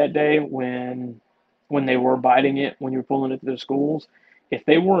day like that day when they were biting it, when you were pulling it to the schools, if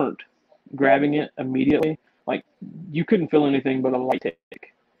they weren't grabbing it immediately, like you couldn't feel anything but a light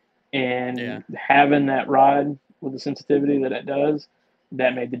tick. And having that rod with the sensitivity that it does,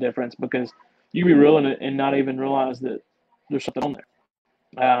 that made the difference because you be reeling it and not even realize that there's something on there.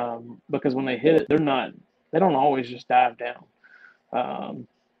 Because when they hit it, they don't always just dive down.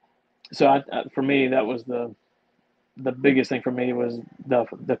 So for me, that was the biggest thing for me was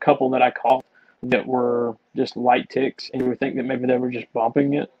the couple that I caught that were just light ticks, and you would think that maybe they were just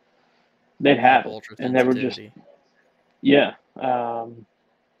bumping it. They'd have it, Ultra and they were just sensitivity. yeah.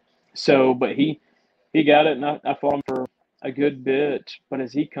 So, but he got it, and I fought him for a good bit. But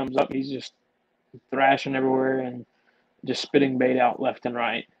as he comes up, he's just thrashing everywhere and just spitting bait out left and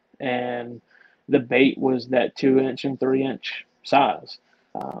right. And the bait was that 2 inch and 3 inch size.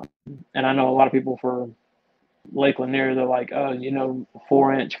 Um, and I know a lot of people for Lake Lanier, they're like, oh,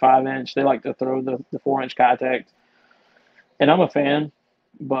 4 inch, 5 inch. They like to throw the 4 inch contact. And I'm a fan,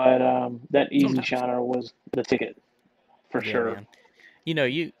 but that easy Sometimes. shiner was the ticket for Yeah, sure. man.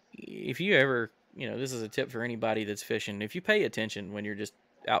 If you ever, this is a tip for anybody that's fishing. If you pay attention when you're just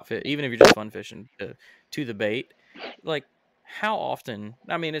outfit, even if you're just fun fishing to the bait, like how often,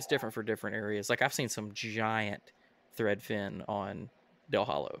 I mean, it's different for different areas. Like I've seen some giant thread fin on Del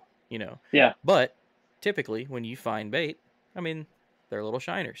Hollow, Yeah. but typically when you find bait, I mean, they're little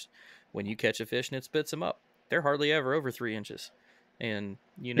shiners. When you catch a fish and it spits them up, they're hardly ever over 3 inches. And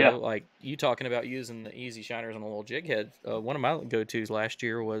Yeah. like you talking about using the easy shiners on a little jig head. One of my go-tos last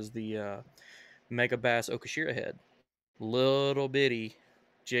year was the Mega Bass Okashira head, little bitty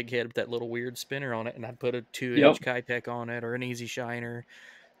jig head with that little weird spinner on it, and I'd put a 2 inch Yep. Kitech on it or an easy shiner.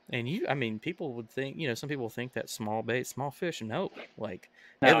 And I mean, people would think, some people think that small bait, small fish. No, like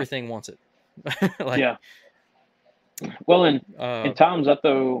No. everything wants it. Like, Yeah. Well, in uh, times I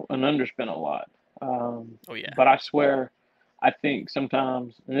throw an underspin a lot. oh yeah, But I swear, I think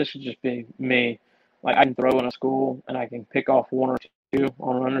sometimes, and this should just be me, like I can throw in a school and I can pick off one or two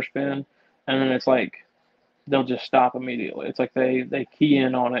on an underspin, and then it's like they'll just stop immediately. It's like they key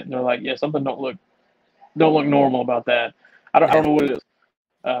in on it and they're like, yeah, something don't look normal about that. I don't yeah, know what it is.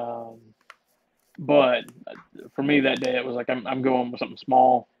 Um, but for me that day, it was like I'm going with something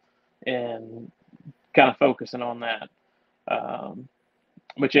small and kind of focusing on that. Um,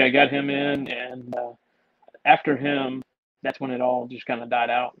 but yeah, I got him in, and after him, that's when it all just kind of died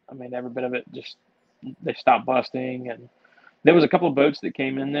out. I mean, every bit of it just they stopped busting, and there was a couple of boats that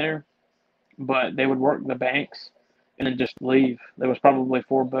came in there, but they would work the banks and then just leave. There was probably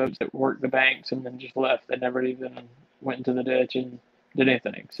 4 boats that worked the banks and then just left. They never even went into the ditch and did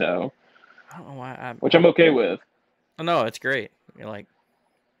anything. So, I don't know why which I'm okay with. no, it's great. You're like,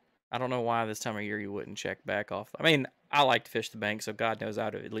 I don't know why this time of year you wouldn't check back off. I mean, I like to fish the bank, so God knows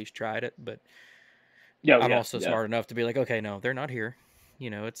I'd have at least tried it. But Yeah, I'm yeah, also yeah, smart enough to be like, okay, no, they're not here.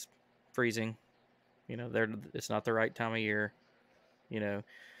 It's freezing. It's not the right time of year. You know,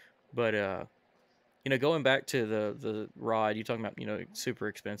 but going back to the rod you talking about, super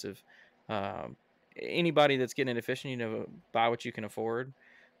expensive. Um, Anybody that's getting into fishing, buy what you can afford.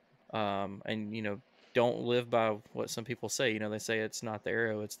 And don't live by what some people say. They say it's not the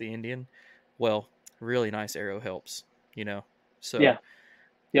arrow, it's the Indian. Well, really nice arrow helps. yeah, So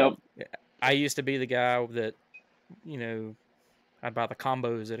yep. I used to be the guy that you know I'd buy the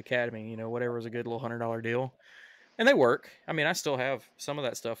combos at Academy. Whatever was a good little $100 deal, and they work. I mean, I still have some of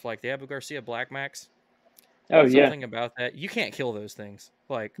that stuff, like the Abu Garcia Black Max. Oh yeah, Something about that, you can't kill those things.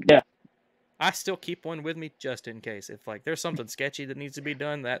 Like, yeah, I still keep one with me just in case. If like there's something sketchy that needs to be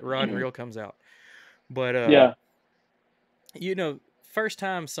done, that rod and reel comes out. But yeah. first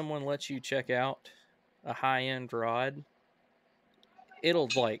time someone lets you check out a high end rod, it'll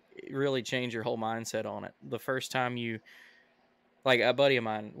like really change your whole mindset on it. The first time like a buddy of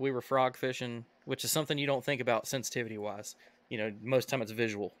mine, we were frog fishing, which is something you don't think about sensitivity wise. Most time it's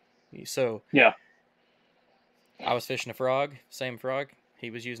visual. So Yeah. I was fishing a frog, same frog. He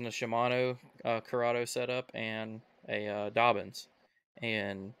was using a Shimano Corrado setup and a Dobbins,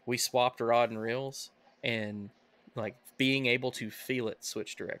 and we swapped rod and reels, and like being able to feel it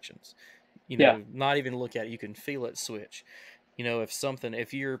switch directions. Yeah. Not even look at it, you can feel it switch.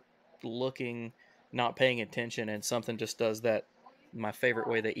 If you're looking, not paying attention, and something just does that, my favorite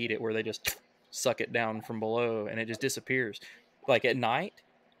way they eat it, where they just suck it down from below and it just disappears. Like at night,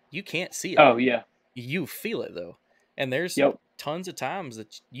 you can't see it. Oh yeah. You feel it though. And there's Yep. tons of times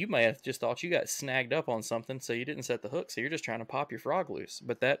that you may have just thought you got snagged up on something, so you didn't set the hook, so you're just trying to pop your frog loose.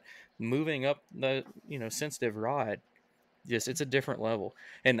 But that moving up the sensitive rod, just it's a different level.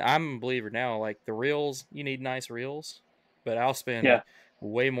 And I'm a believer now, like the reels, you need nice reels, but I'll spend Yeah.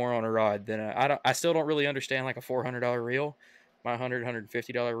 way more on a rod than I still don't really understand like a $400 reel. My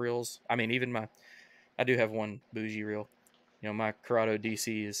 $150 reels. I mean, even I do have one bougie reel. My Corrado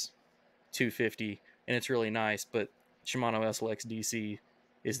DC is $250, and it's really nice. But Shimano SLX DC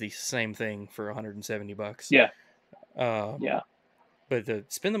is the same thing for $170. Yeah. Uh, Yeah.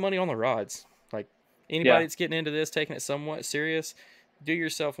 But spend the money on the rods. Like anybody Yeah. that's getting into this, taking it somewhat serious, do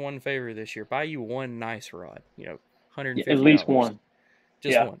yourself one favor this year. Buy you one nice rod. At least $150. one.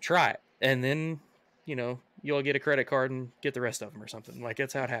 Just Yeah. one. Try it, and then you'll get a credit card and get the rest of them or something. Like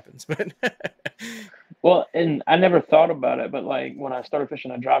that's how it happens. But Well, and I never thought about it, but like when I started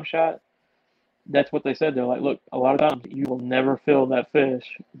fishing a drop shot, that's what they said. They're like, look, a lot of times you will never feel that fish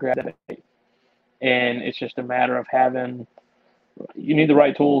grab that bait. And it's just a matter of you need the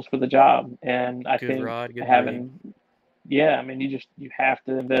right tools for the job. And I good think rod, good braid. yeah, I mean, you have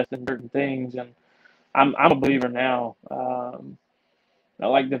to invest in certain things. And I'm a believer now.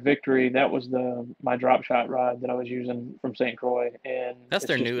 Like the Victory, that was my drop shot rod that I was using from St. Croix, and That's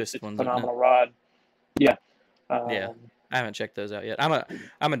their it's newest a ones, isn't it? phenomenal rod. Yeah. Yeah. I haven't checked those out yet.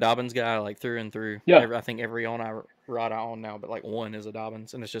 I'm a Dobbins guy, like through and through. Yeah. I think every rod I own now, but like one is a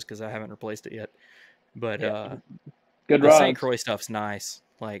Dobbins, and it's just because I haven't replaced it yet. But good the rods. St. Croix stuff's nice.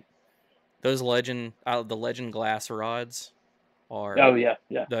 Like those the Legend glass rods are. Oh yeah.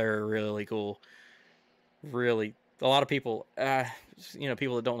 They're really cool. Really, a lot of people,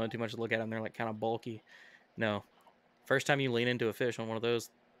 people that don't know too much look at them. They're like kind of bulky. No, first time you lean into a fish on one of those,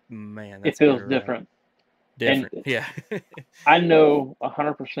 man, that's it feels a good different. Rod. Different, And yeah. I know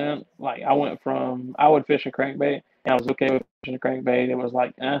 100%. Like I would fish a crankbait, and I was okay with fishing a crankbait. It was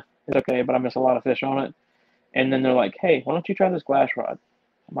like, it's okay, but I miss a lot of fish on it. And then they're like, hey, why don't you try this glass rod?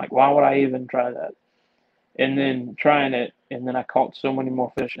 I'm like, why would I even try that? And then trying it, and then I caught so many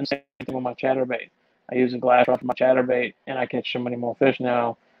more fish. And same thing with my chatterbait. I use a glass rod for my chatterbait, and I catch so many more fish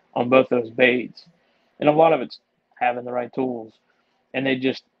now on both those baits. And a lot of it's having the right tools. And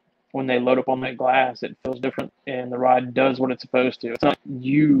when they load up on that glass, it feels different, and the rod does what it's supposed to. It's not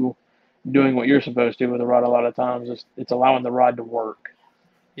you doing what you're supposed to with the rod a lot of times. It's allowing the rod to work.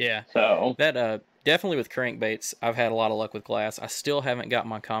 Yeah. So that definitely with crankbaits, I've had a lot of luck with glass. I still haven't got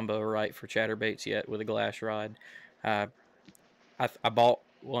my combo right for chatterbaits yet with a glass rod. I bought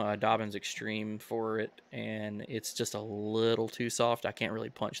a Dobbins Extreme for it, and it's just a little too soft. I can't really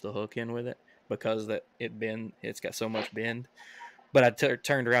punch the hook in with it because it's got so much bend. But I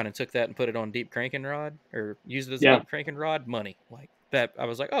turned around and took that and put it on deep cranking rod, or used it as a deep cranking rod. Money like that. I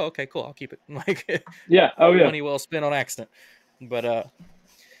was like, oh, okay, cool. I'll keep it. Like, money well spent on accident. But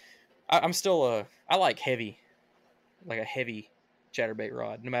I'm still I like heavy, like a heavy chatterbait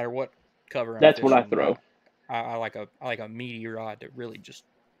rod, no matter what cover. That's what I throw. I like a meaty rod to really just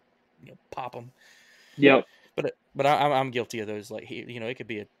pop them. Yep. But I'm guilty of those. Like it could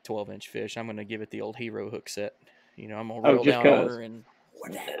be a 12-inch fish. I'm gonna give it the old hero hook set. I'm gonna reel down on her, and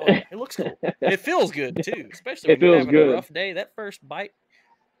it looks cool. It feels good too, especially when you're having a rough day. That first bite,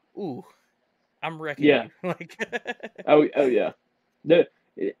 ooh, I'm wrecking you. Like, oh yeah.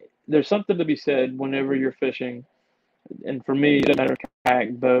 There's something to be said whenever you're fishing, and for me, it doesn't matter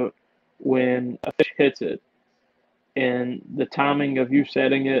kayak, boat, when a fish hits it, and the timing of you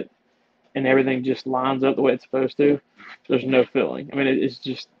setting it and everything just lines up the way it's supposed to. There's no feeling. I mean,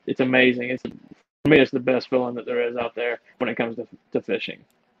 it's amazing. For me, it's the best feeling that there is out there when it comes to fishing.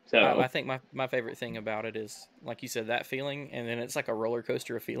 So I think my favorite thing about it is, like you said, that feeling, and then it's like a roller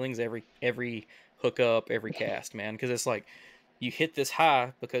coaster of feelings every hookup, every cast, man. Because it's like you hit this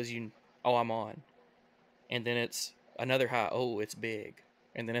high because I'm on, and then it's another high, oh, it's big,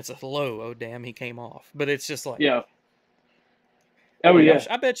 and then it's a low, oh damn, he came off. But it's just like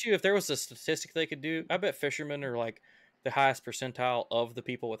I bet you if there was a statistic they could do, I bet fishermen are like the highest percentile of the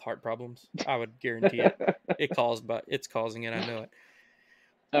people with heart problems. I would guarantee it. It's causing it. I know it.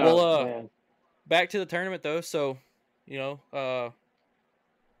 Man. Back to the tournament though. So, leaderboard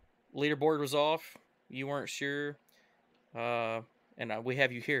was off. You weren't sure, and we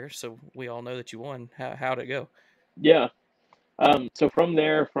have you here, so we all know that you won. How'd it go? Yeah. So from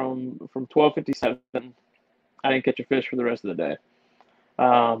there, from 12:57, I didn't catch a fish for the rest of the day.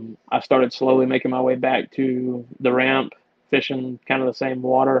 I started slowly making my way back to the ramp, fishing kind of the same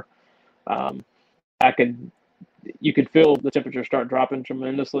water. You could feel the temperature start dropping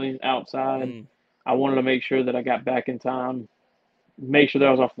tremendously outside. I wanted to make sure that I got back in time, make sure that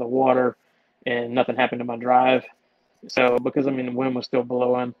I was off the water, and nothing happened to my drive. So because the wind was still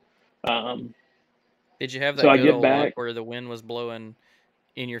blowing. Did you have that good old luck where the wind was blowing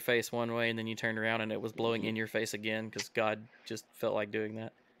in your face one way, and then you turned around and it was blowing in your face again because God just felt like doing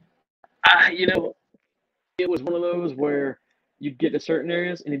that? It was one of those where you'd get to certain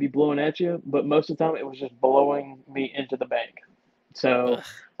areas and it'd be blowing at you, but most of the time it was just blowing me into the bank. So,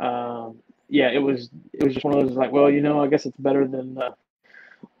 it was just one of those like, well, I guess it's better than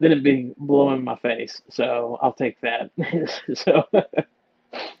didn't be blowing in my face. So I'll take that. So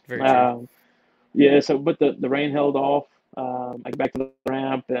Very true. yeah. So but the rain held off. I get back to the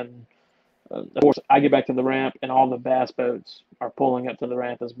ramp, and of course I get back to the ramp, and all the bass boats are pulling up to the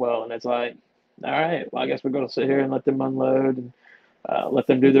ramp as well. And it's like, all right, well I guess we're going to sit here and let them unload and let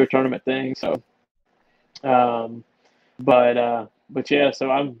them do their tournament thing. So, um, but yeah.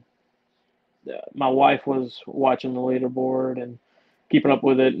 So my wife was watching the leaderboard and keeping up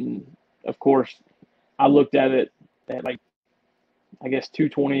with it, and of course, I looked at it at like I guess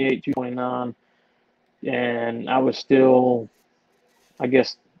 228, 229, and I was still I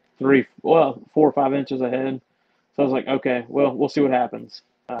guess 4 or 5 inches ahead. So I was like, okay, well, we'll see what happens.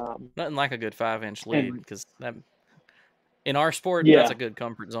 Nothing like a good 5-inch lead, And because that in our sport, that's yeah, a good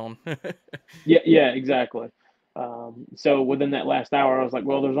comfort zone. yeah, exactly. So within that last hour, I was like,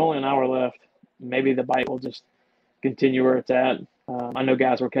 well, there's only an hour left. Maybe the bite will just continue where it's at. I know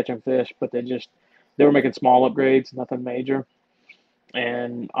guys were catching fish, but they were making small upgrades, nothing major.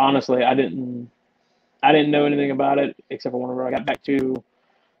 And honestly, I didn't know anything about it except for whenever I got back to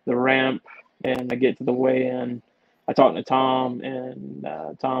the ramp and I get to the weigh-in. I talked to Tom, and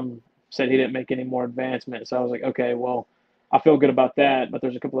Tom said he didn't make any more advancement. So I was like, okay, well, I feel good about that. But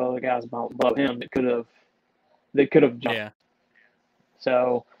there's a couple of other guys below him that could have jumped. Yeah.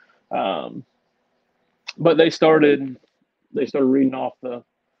 So, um, but they started reading off the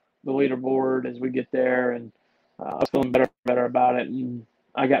leaderboard as we get there, and I was feeling better about it. And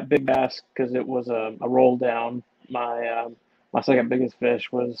I got big bass because it was a roll down. My second biggest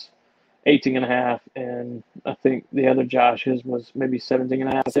fish was 18 and a half, and I think the other Josh, his was maybe 17 and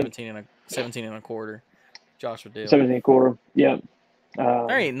a half. I think 17 and a quarter. Joshua Dale. 17 and a quarter. Yep.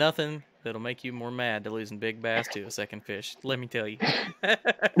 There ain't nothing that'll make you more mad than losing big bass to a second fish. Let me tell you.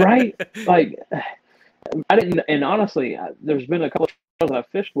 Right? Like, I didn't, and honestly, there's been a couple of shows I've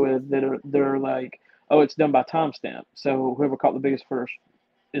fished with they're like, oh, it's done by timestamp. So whoever caught the biggest first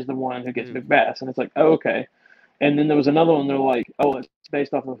is the one who gets Ooh. big bass, and it's like, oh, okay. And then there was another one. They're like, oh, it's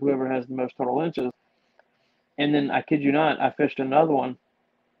based off of whoever has the most total inches. And then I kid you not, I fished another one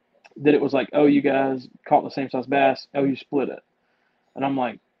that it was like, oh, you guys caught the same size bass. Oh, you split it. And I'm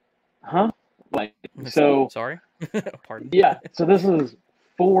like, huh? Like, so Sorry. Pardon. yeah. So this is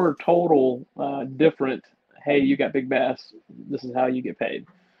 4 total different. Hey, you got big bass. This is how you get paid.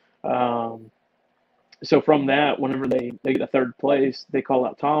 So from that, whenever they get the third place, they call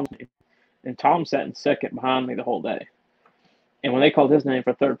out Tom's name, and Tom sat in second behind me the whole day. And when they called his name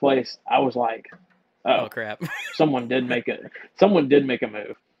for third place, I was like, Oh crap. someone did make it. Someone did make a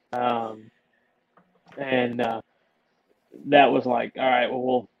move. And that was like, all right,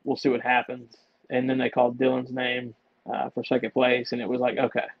 well, we'll see what happens. And then they called Dylan's name for second place, and it was like,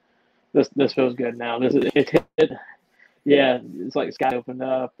 okay, this feels good now. It hit. Yeah, it's like the sky opened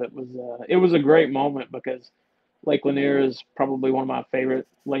up. It was a great moment because Lake Lanier is probably one of my favorite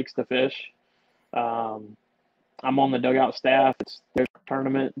lakes to fish. I'm on the dugout staff. It's their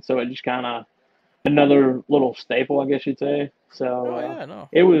tournament, so it just kind of another little staple, I guess you'd say. So Oh yeah, no.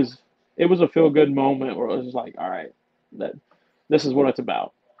 it was a feel good moment where it was just like, all right, this is what it's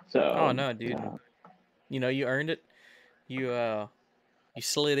about. So Oh no, dude. You earned it. You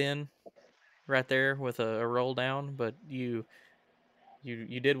slid in right there with a roll down, but you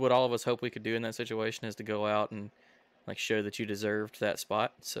did what all of us hope we could do in that situation, is to go out and like show that you deserved that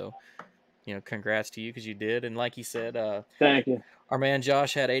spot. So, congrats to you, because you did. And like you said, thank you. our man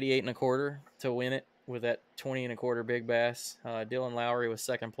Josh had 88 and a quarter to win it with that 20 and a quarter big bass. Dylan Lowry was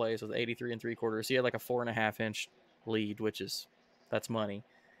second place with 83 and 3/4. He had like a 4.5-inch lead, that's money.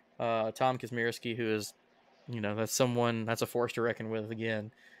 Tom Kazmierski, who is, that's a force to reckon with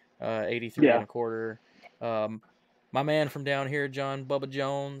again. 83 and a quarter. My man from down here, John Bubba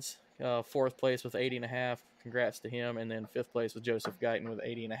Jones, fourth place with 80 and a half. Congrats to him. And then fifth place with Joseph Guyton with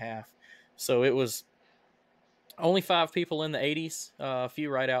 80 and a half. So it was only 5 people in the 80s, a few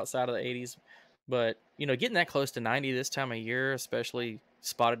right outside of the 80s. But, getting that close to 90 this time of year, especially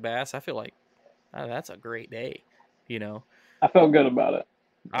spotted bass, I feel like that's a great day, I felt good about it.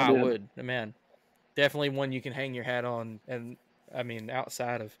 I would, man. Definitely one you can hang your hat on. And, I mean,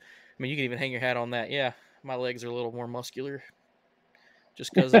 you can even hang your hat on that. Yeah, my legs are a little more muscular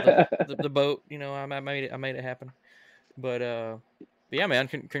just because of the boat. I made it happen. But yeah, man,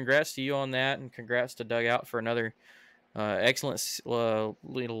 congrats to you on that, and congrats to Dugout for another excellent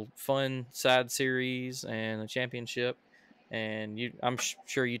little fun side series and a championship. And I'm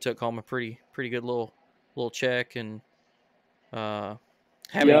sure you took home a pretty good little check. And have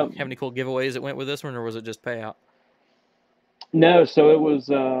any cool giveaways that went with this one, or was it just payout? No, so it was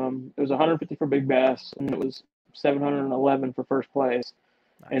 150 for big bass, and it was 711 for first place.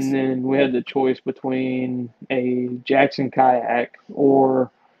 Nice. And then we had the choice between a Jackson kayak or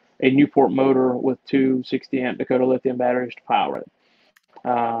a Newport motor with two 60 amp Dakota lithium batteries to power it.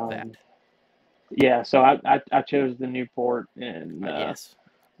 That. Yeah, so I chose the Newport, and Yes.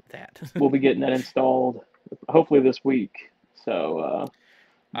 That. we'll be getting that installed hopefully this week. So,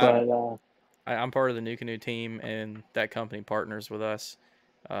 I'm but I'm part of the New Canoe team, and that company partners with us.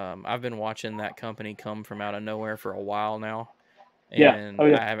 I've been watching that company come from out of nowhere for a while now, yeah, oh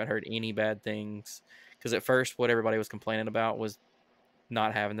and yeah, I haven't heard any bad things. Because at first, what everybody was complaining about was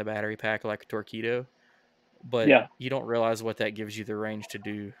not having the battery pack like a Torpedo, but yeah, you don't realize what that gives you the range to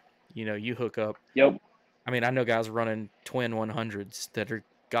do. You hook up. yep, I mean, I know guys running twin 100s that are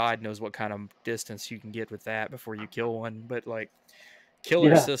God knows what kind of distance you can get with that before you kill one, but like killer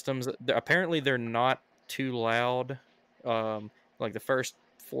yeah, systems. Apparently, they're not too loud. Like the first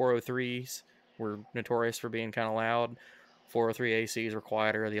 403s were notorious for being kind of loud. 403 ACs are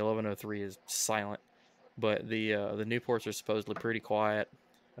quieter. The 1103 is silent, but the Newports are supposedly pretty quiet.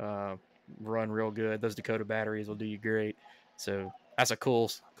 Uh, Run real good. Those Dakota batteries will do you great. So that's a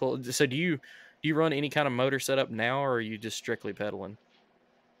cool. So do you run any kind of motor setup now, or are you just strictly pedaling?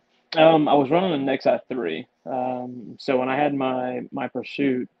 I was running an XI3. So when I had my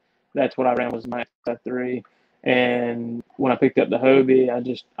Pursuit, that's what I ran was my XI3. Yeah, And when I picked up the Hobie,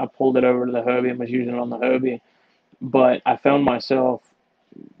 I pulled it over to the Hobie and was using it on the Hobie. But I found myself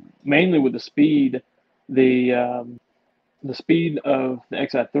mainly with the speed, the um, the speed of the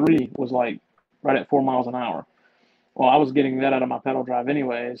XI3 was like right at 4 miles an hour. Well, I was getting that out of my pedal drive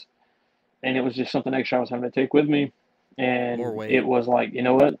anyways, and it was just something extra I was having to take with me. more And it weight. was like, you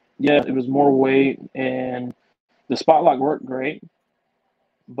know what? Yeah, it was more weight, and the spot lock worked great,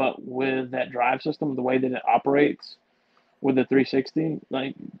 but with that drive system, the way that it operates with the 360,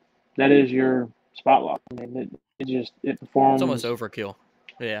 like that is your spot lock. I mean, it It's almost performs. overkill.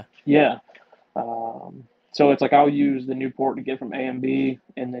 Yeah. Yeah. So it's like I'll use the Newport to get from A and B,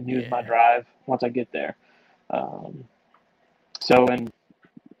 and then use my Yeah. drive once I get there. Um, and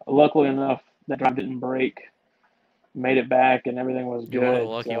luckily enough, that drive didn't break. Made it back, and everything was You're one of the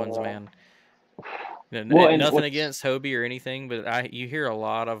good. lucky ones, So, man. well, and Nothing what's against Hobie or anything, but you hear a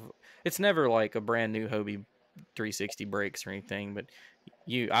lot of. It's never like a brand new Hobie 360 brakes or anything, but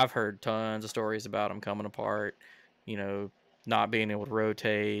I've heard tons of stories about them coming apart. You know, not being able to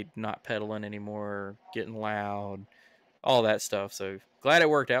rotate, not pedaling anymore, getting loud, all that stuff. So glad it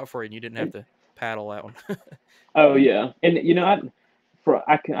worked out for you, and you didn't have to paddle that one. oh yeah, and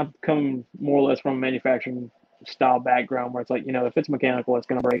I've come more or less from a manufacturing style background where it's like if it's mechanical, it's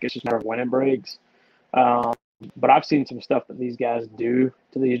gonna break. It's just a matter of when it breaks. Um, but I've seen some stuff that these guys do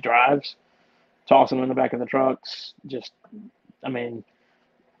to these drives, tossing them in the back of the trucks. Just, I mean,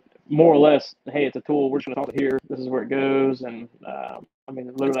 more or less, hey, it's a tool. We're just gonna toss it here. This is where it goes. And I mean,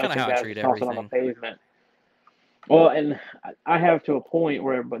 That's literally, I've kind of seen how I guys treat just toss it on the everything. pavement. Well, and I have to a point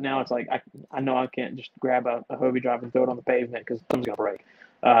where, but now it's like I know I can't just grab a Hobie drive and throw it on the pavement because something's gonna break.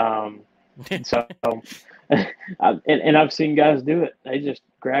 Um, so, and I've seen guys do it. They just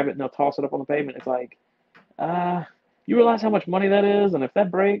grab it and they'll toss it up on the pavement. It's like, you realize how much money that is, and if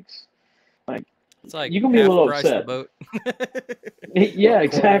that breaks, like It's like you're gonna be a half the little price of the upset. boat. Well, Yeah, a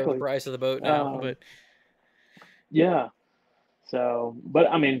quarter of the exactly. price of the boat now, Um, but yeah. So, but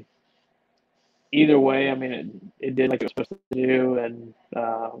I mean, either way, I mean, it did like it was supposed to do, and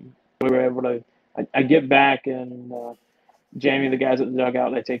we were able to. I get back, and Jamie, the guys at the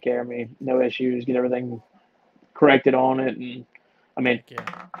dugout, they take care of me, no issues, get everything corrected on it, and I mean, heck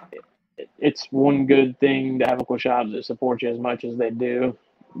yeah. it's one good thing to have local shops that support you as much as they do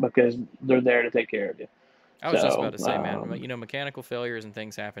because they're there to take care of you. I was just about So, to say, man, mechanical failures and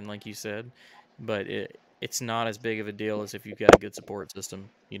things happen, like you said, but it's not as big of a deal as if you've got a good support system.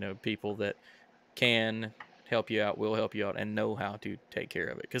 People that can help you out, will help you out, and know how to take care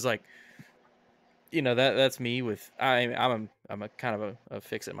of it. Because, like, that's me with I'm a kind of a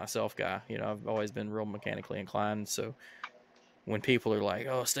fix it myself guy. I've always been real mechanically inclined. So when people are like,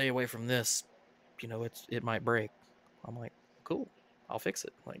 "Oh, stay away from this," it might break. I'm like, cool, I'll fix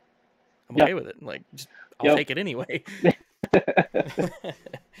it. Like, I'm yeah, okay with it. Like, just I'll yep, take it anyway.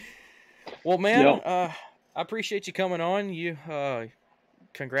 Well, man, yep. I appreciate you coming on.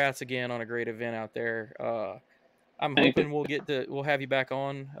 Congrats again on a great event out there. I'm Thank you. hoping we'll have you back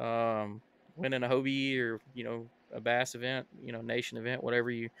on, winning a Hobie or a bass event, nation event,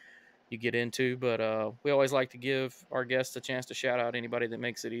 whatever you get into. But we always like to give our guests a chance to shout out anybody that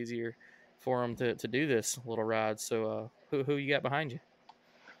makes it easier for them to do this little ride. So who you got behind you?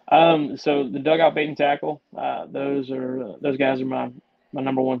 So the Dugout Bait and Tackle, those guys are my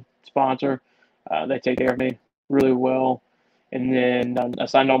number one sponsor. They take care of me really well. And then I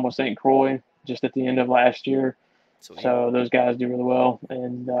signed on with St. Croix just at the end of last year. Sweet. So those guys do really well.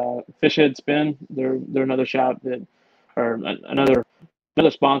 And Fish Head Spin, they're another shop that, or another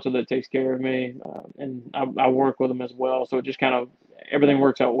sponsor that takes care of me, and I work with them as well. So it just kind of everything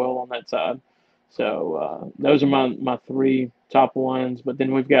works out well on that side. So those are my three top ones. But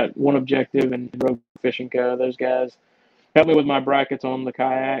then we've got One Objective and Rogue Fishing Co. Those guys help me with my brackets on the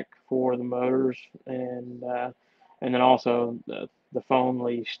kayak for the motors, and then also the phone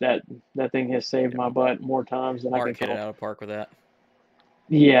leash. That thing has saved my butt more times than I Mark can hit it count. out of park with that.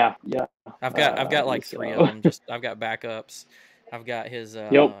 Yeah. I've got like three of them. I've got backups. I've got his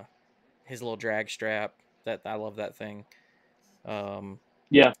his little drag strap. That I love that thing.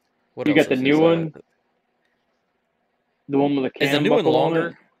 Yeah. What You else got the is new one? The one with the cam Is the new one buckle on longer?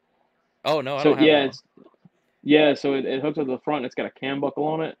 it? Oh no, I So don't have that one. so it hooks up to the front. It's got a cam buckle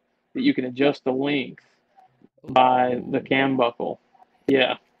on it that you can adjust the length by the cam buckle.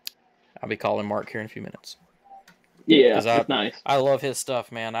 Yeah. I'll be calling Mark here in a few minutes. Yeah, it's nice. I love his stuff,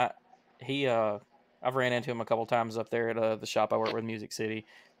 man. I've ran into him a couple times up there at the shop I work with, Music City.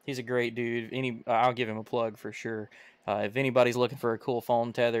 He's a great dude. I'll give him a plug for sure. If anybody's looking for a cool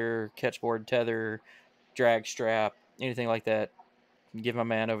phone tether, catchboard tether, drag strap, anything like that, give my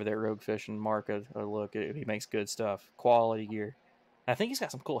man over there at Rogue Fishing, Mark, a look. He makes good stuff, quality gear. I think he's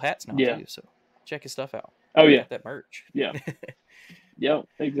got some cool hats now too. So check his stuff out. Oh yeah, got that merch. Yeah. Yep,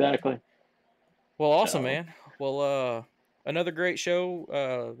 exactly. Well, awesome, man. Well, another great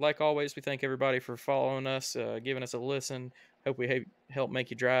show. Like always, we thank everybody for following us, giving us a listen. Hope we help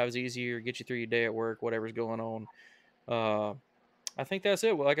make your drives easier, get you through your day at work, whatever's going on. I think that's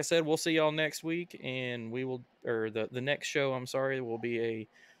it. Well, like I said, we'll see y'all next week, and the next show, I'm sorry, will be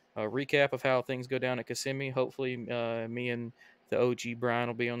a recap of how things go down at Kissimmee. Hopefully, me and the OG Brian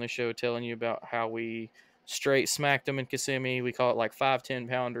will be on the show telling you about how we straight smacked them in Kissimmee. We call it like 5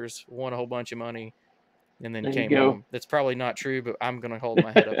 10-pounders, won a whole bunch of money, and then came home. That's probably not true, but I'm going to hold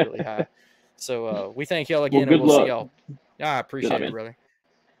my head up really high. So we thank y'all again, and we'll see y'all. I appreciate it, brother.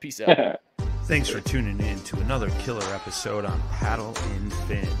 Peace out. Thanks for tuning in to another killer episode on Paddle and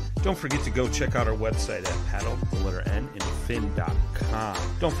Fin. Don't forget to go check out our website at paddle_and_fin.com.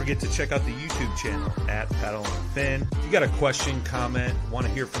 Don't forget to check out the YouTube channel at Paddle and Fin. If you got a question, comment, want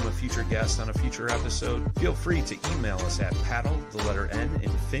to hear from a future guest on a future episode, feel free to email us at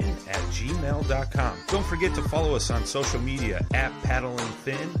paddle_and_fin@gmail.com. Don't forget to follow us on social media at Paddle and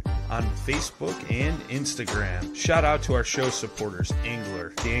Fin on Facebook and Instagram. Shout out to our show supporters,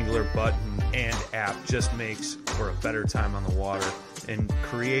 Angler. The Angler button and app just makes for a better time on the water and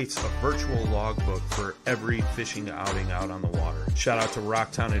creates a virtual logbook for every fishing outing out on the water. Shout out to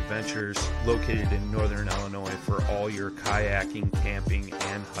Rocktown Adventures, located in northern Illinois, for all your kayaking, camping,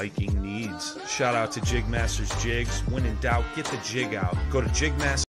 and hiking needs. Shout out to Jig Masters Jigs. When in doubt, get the jig out. Go to Jigmasters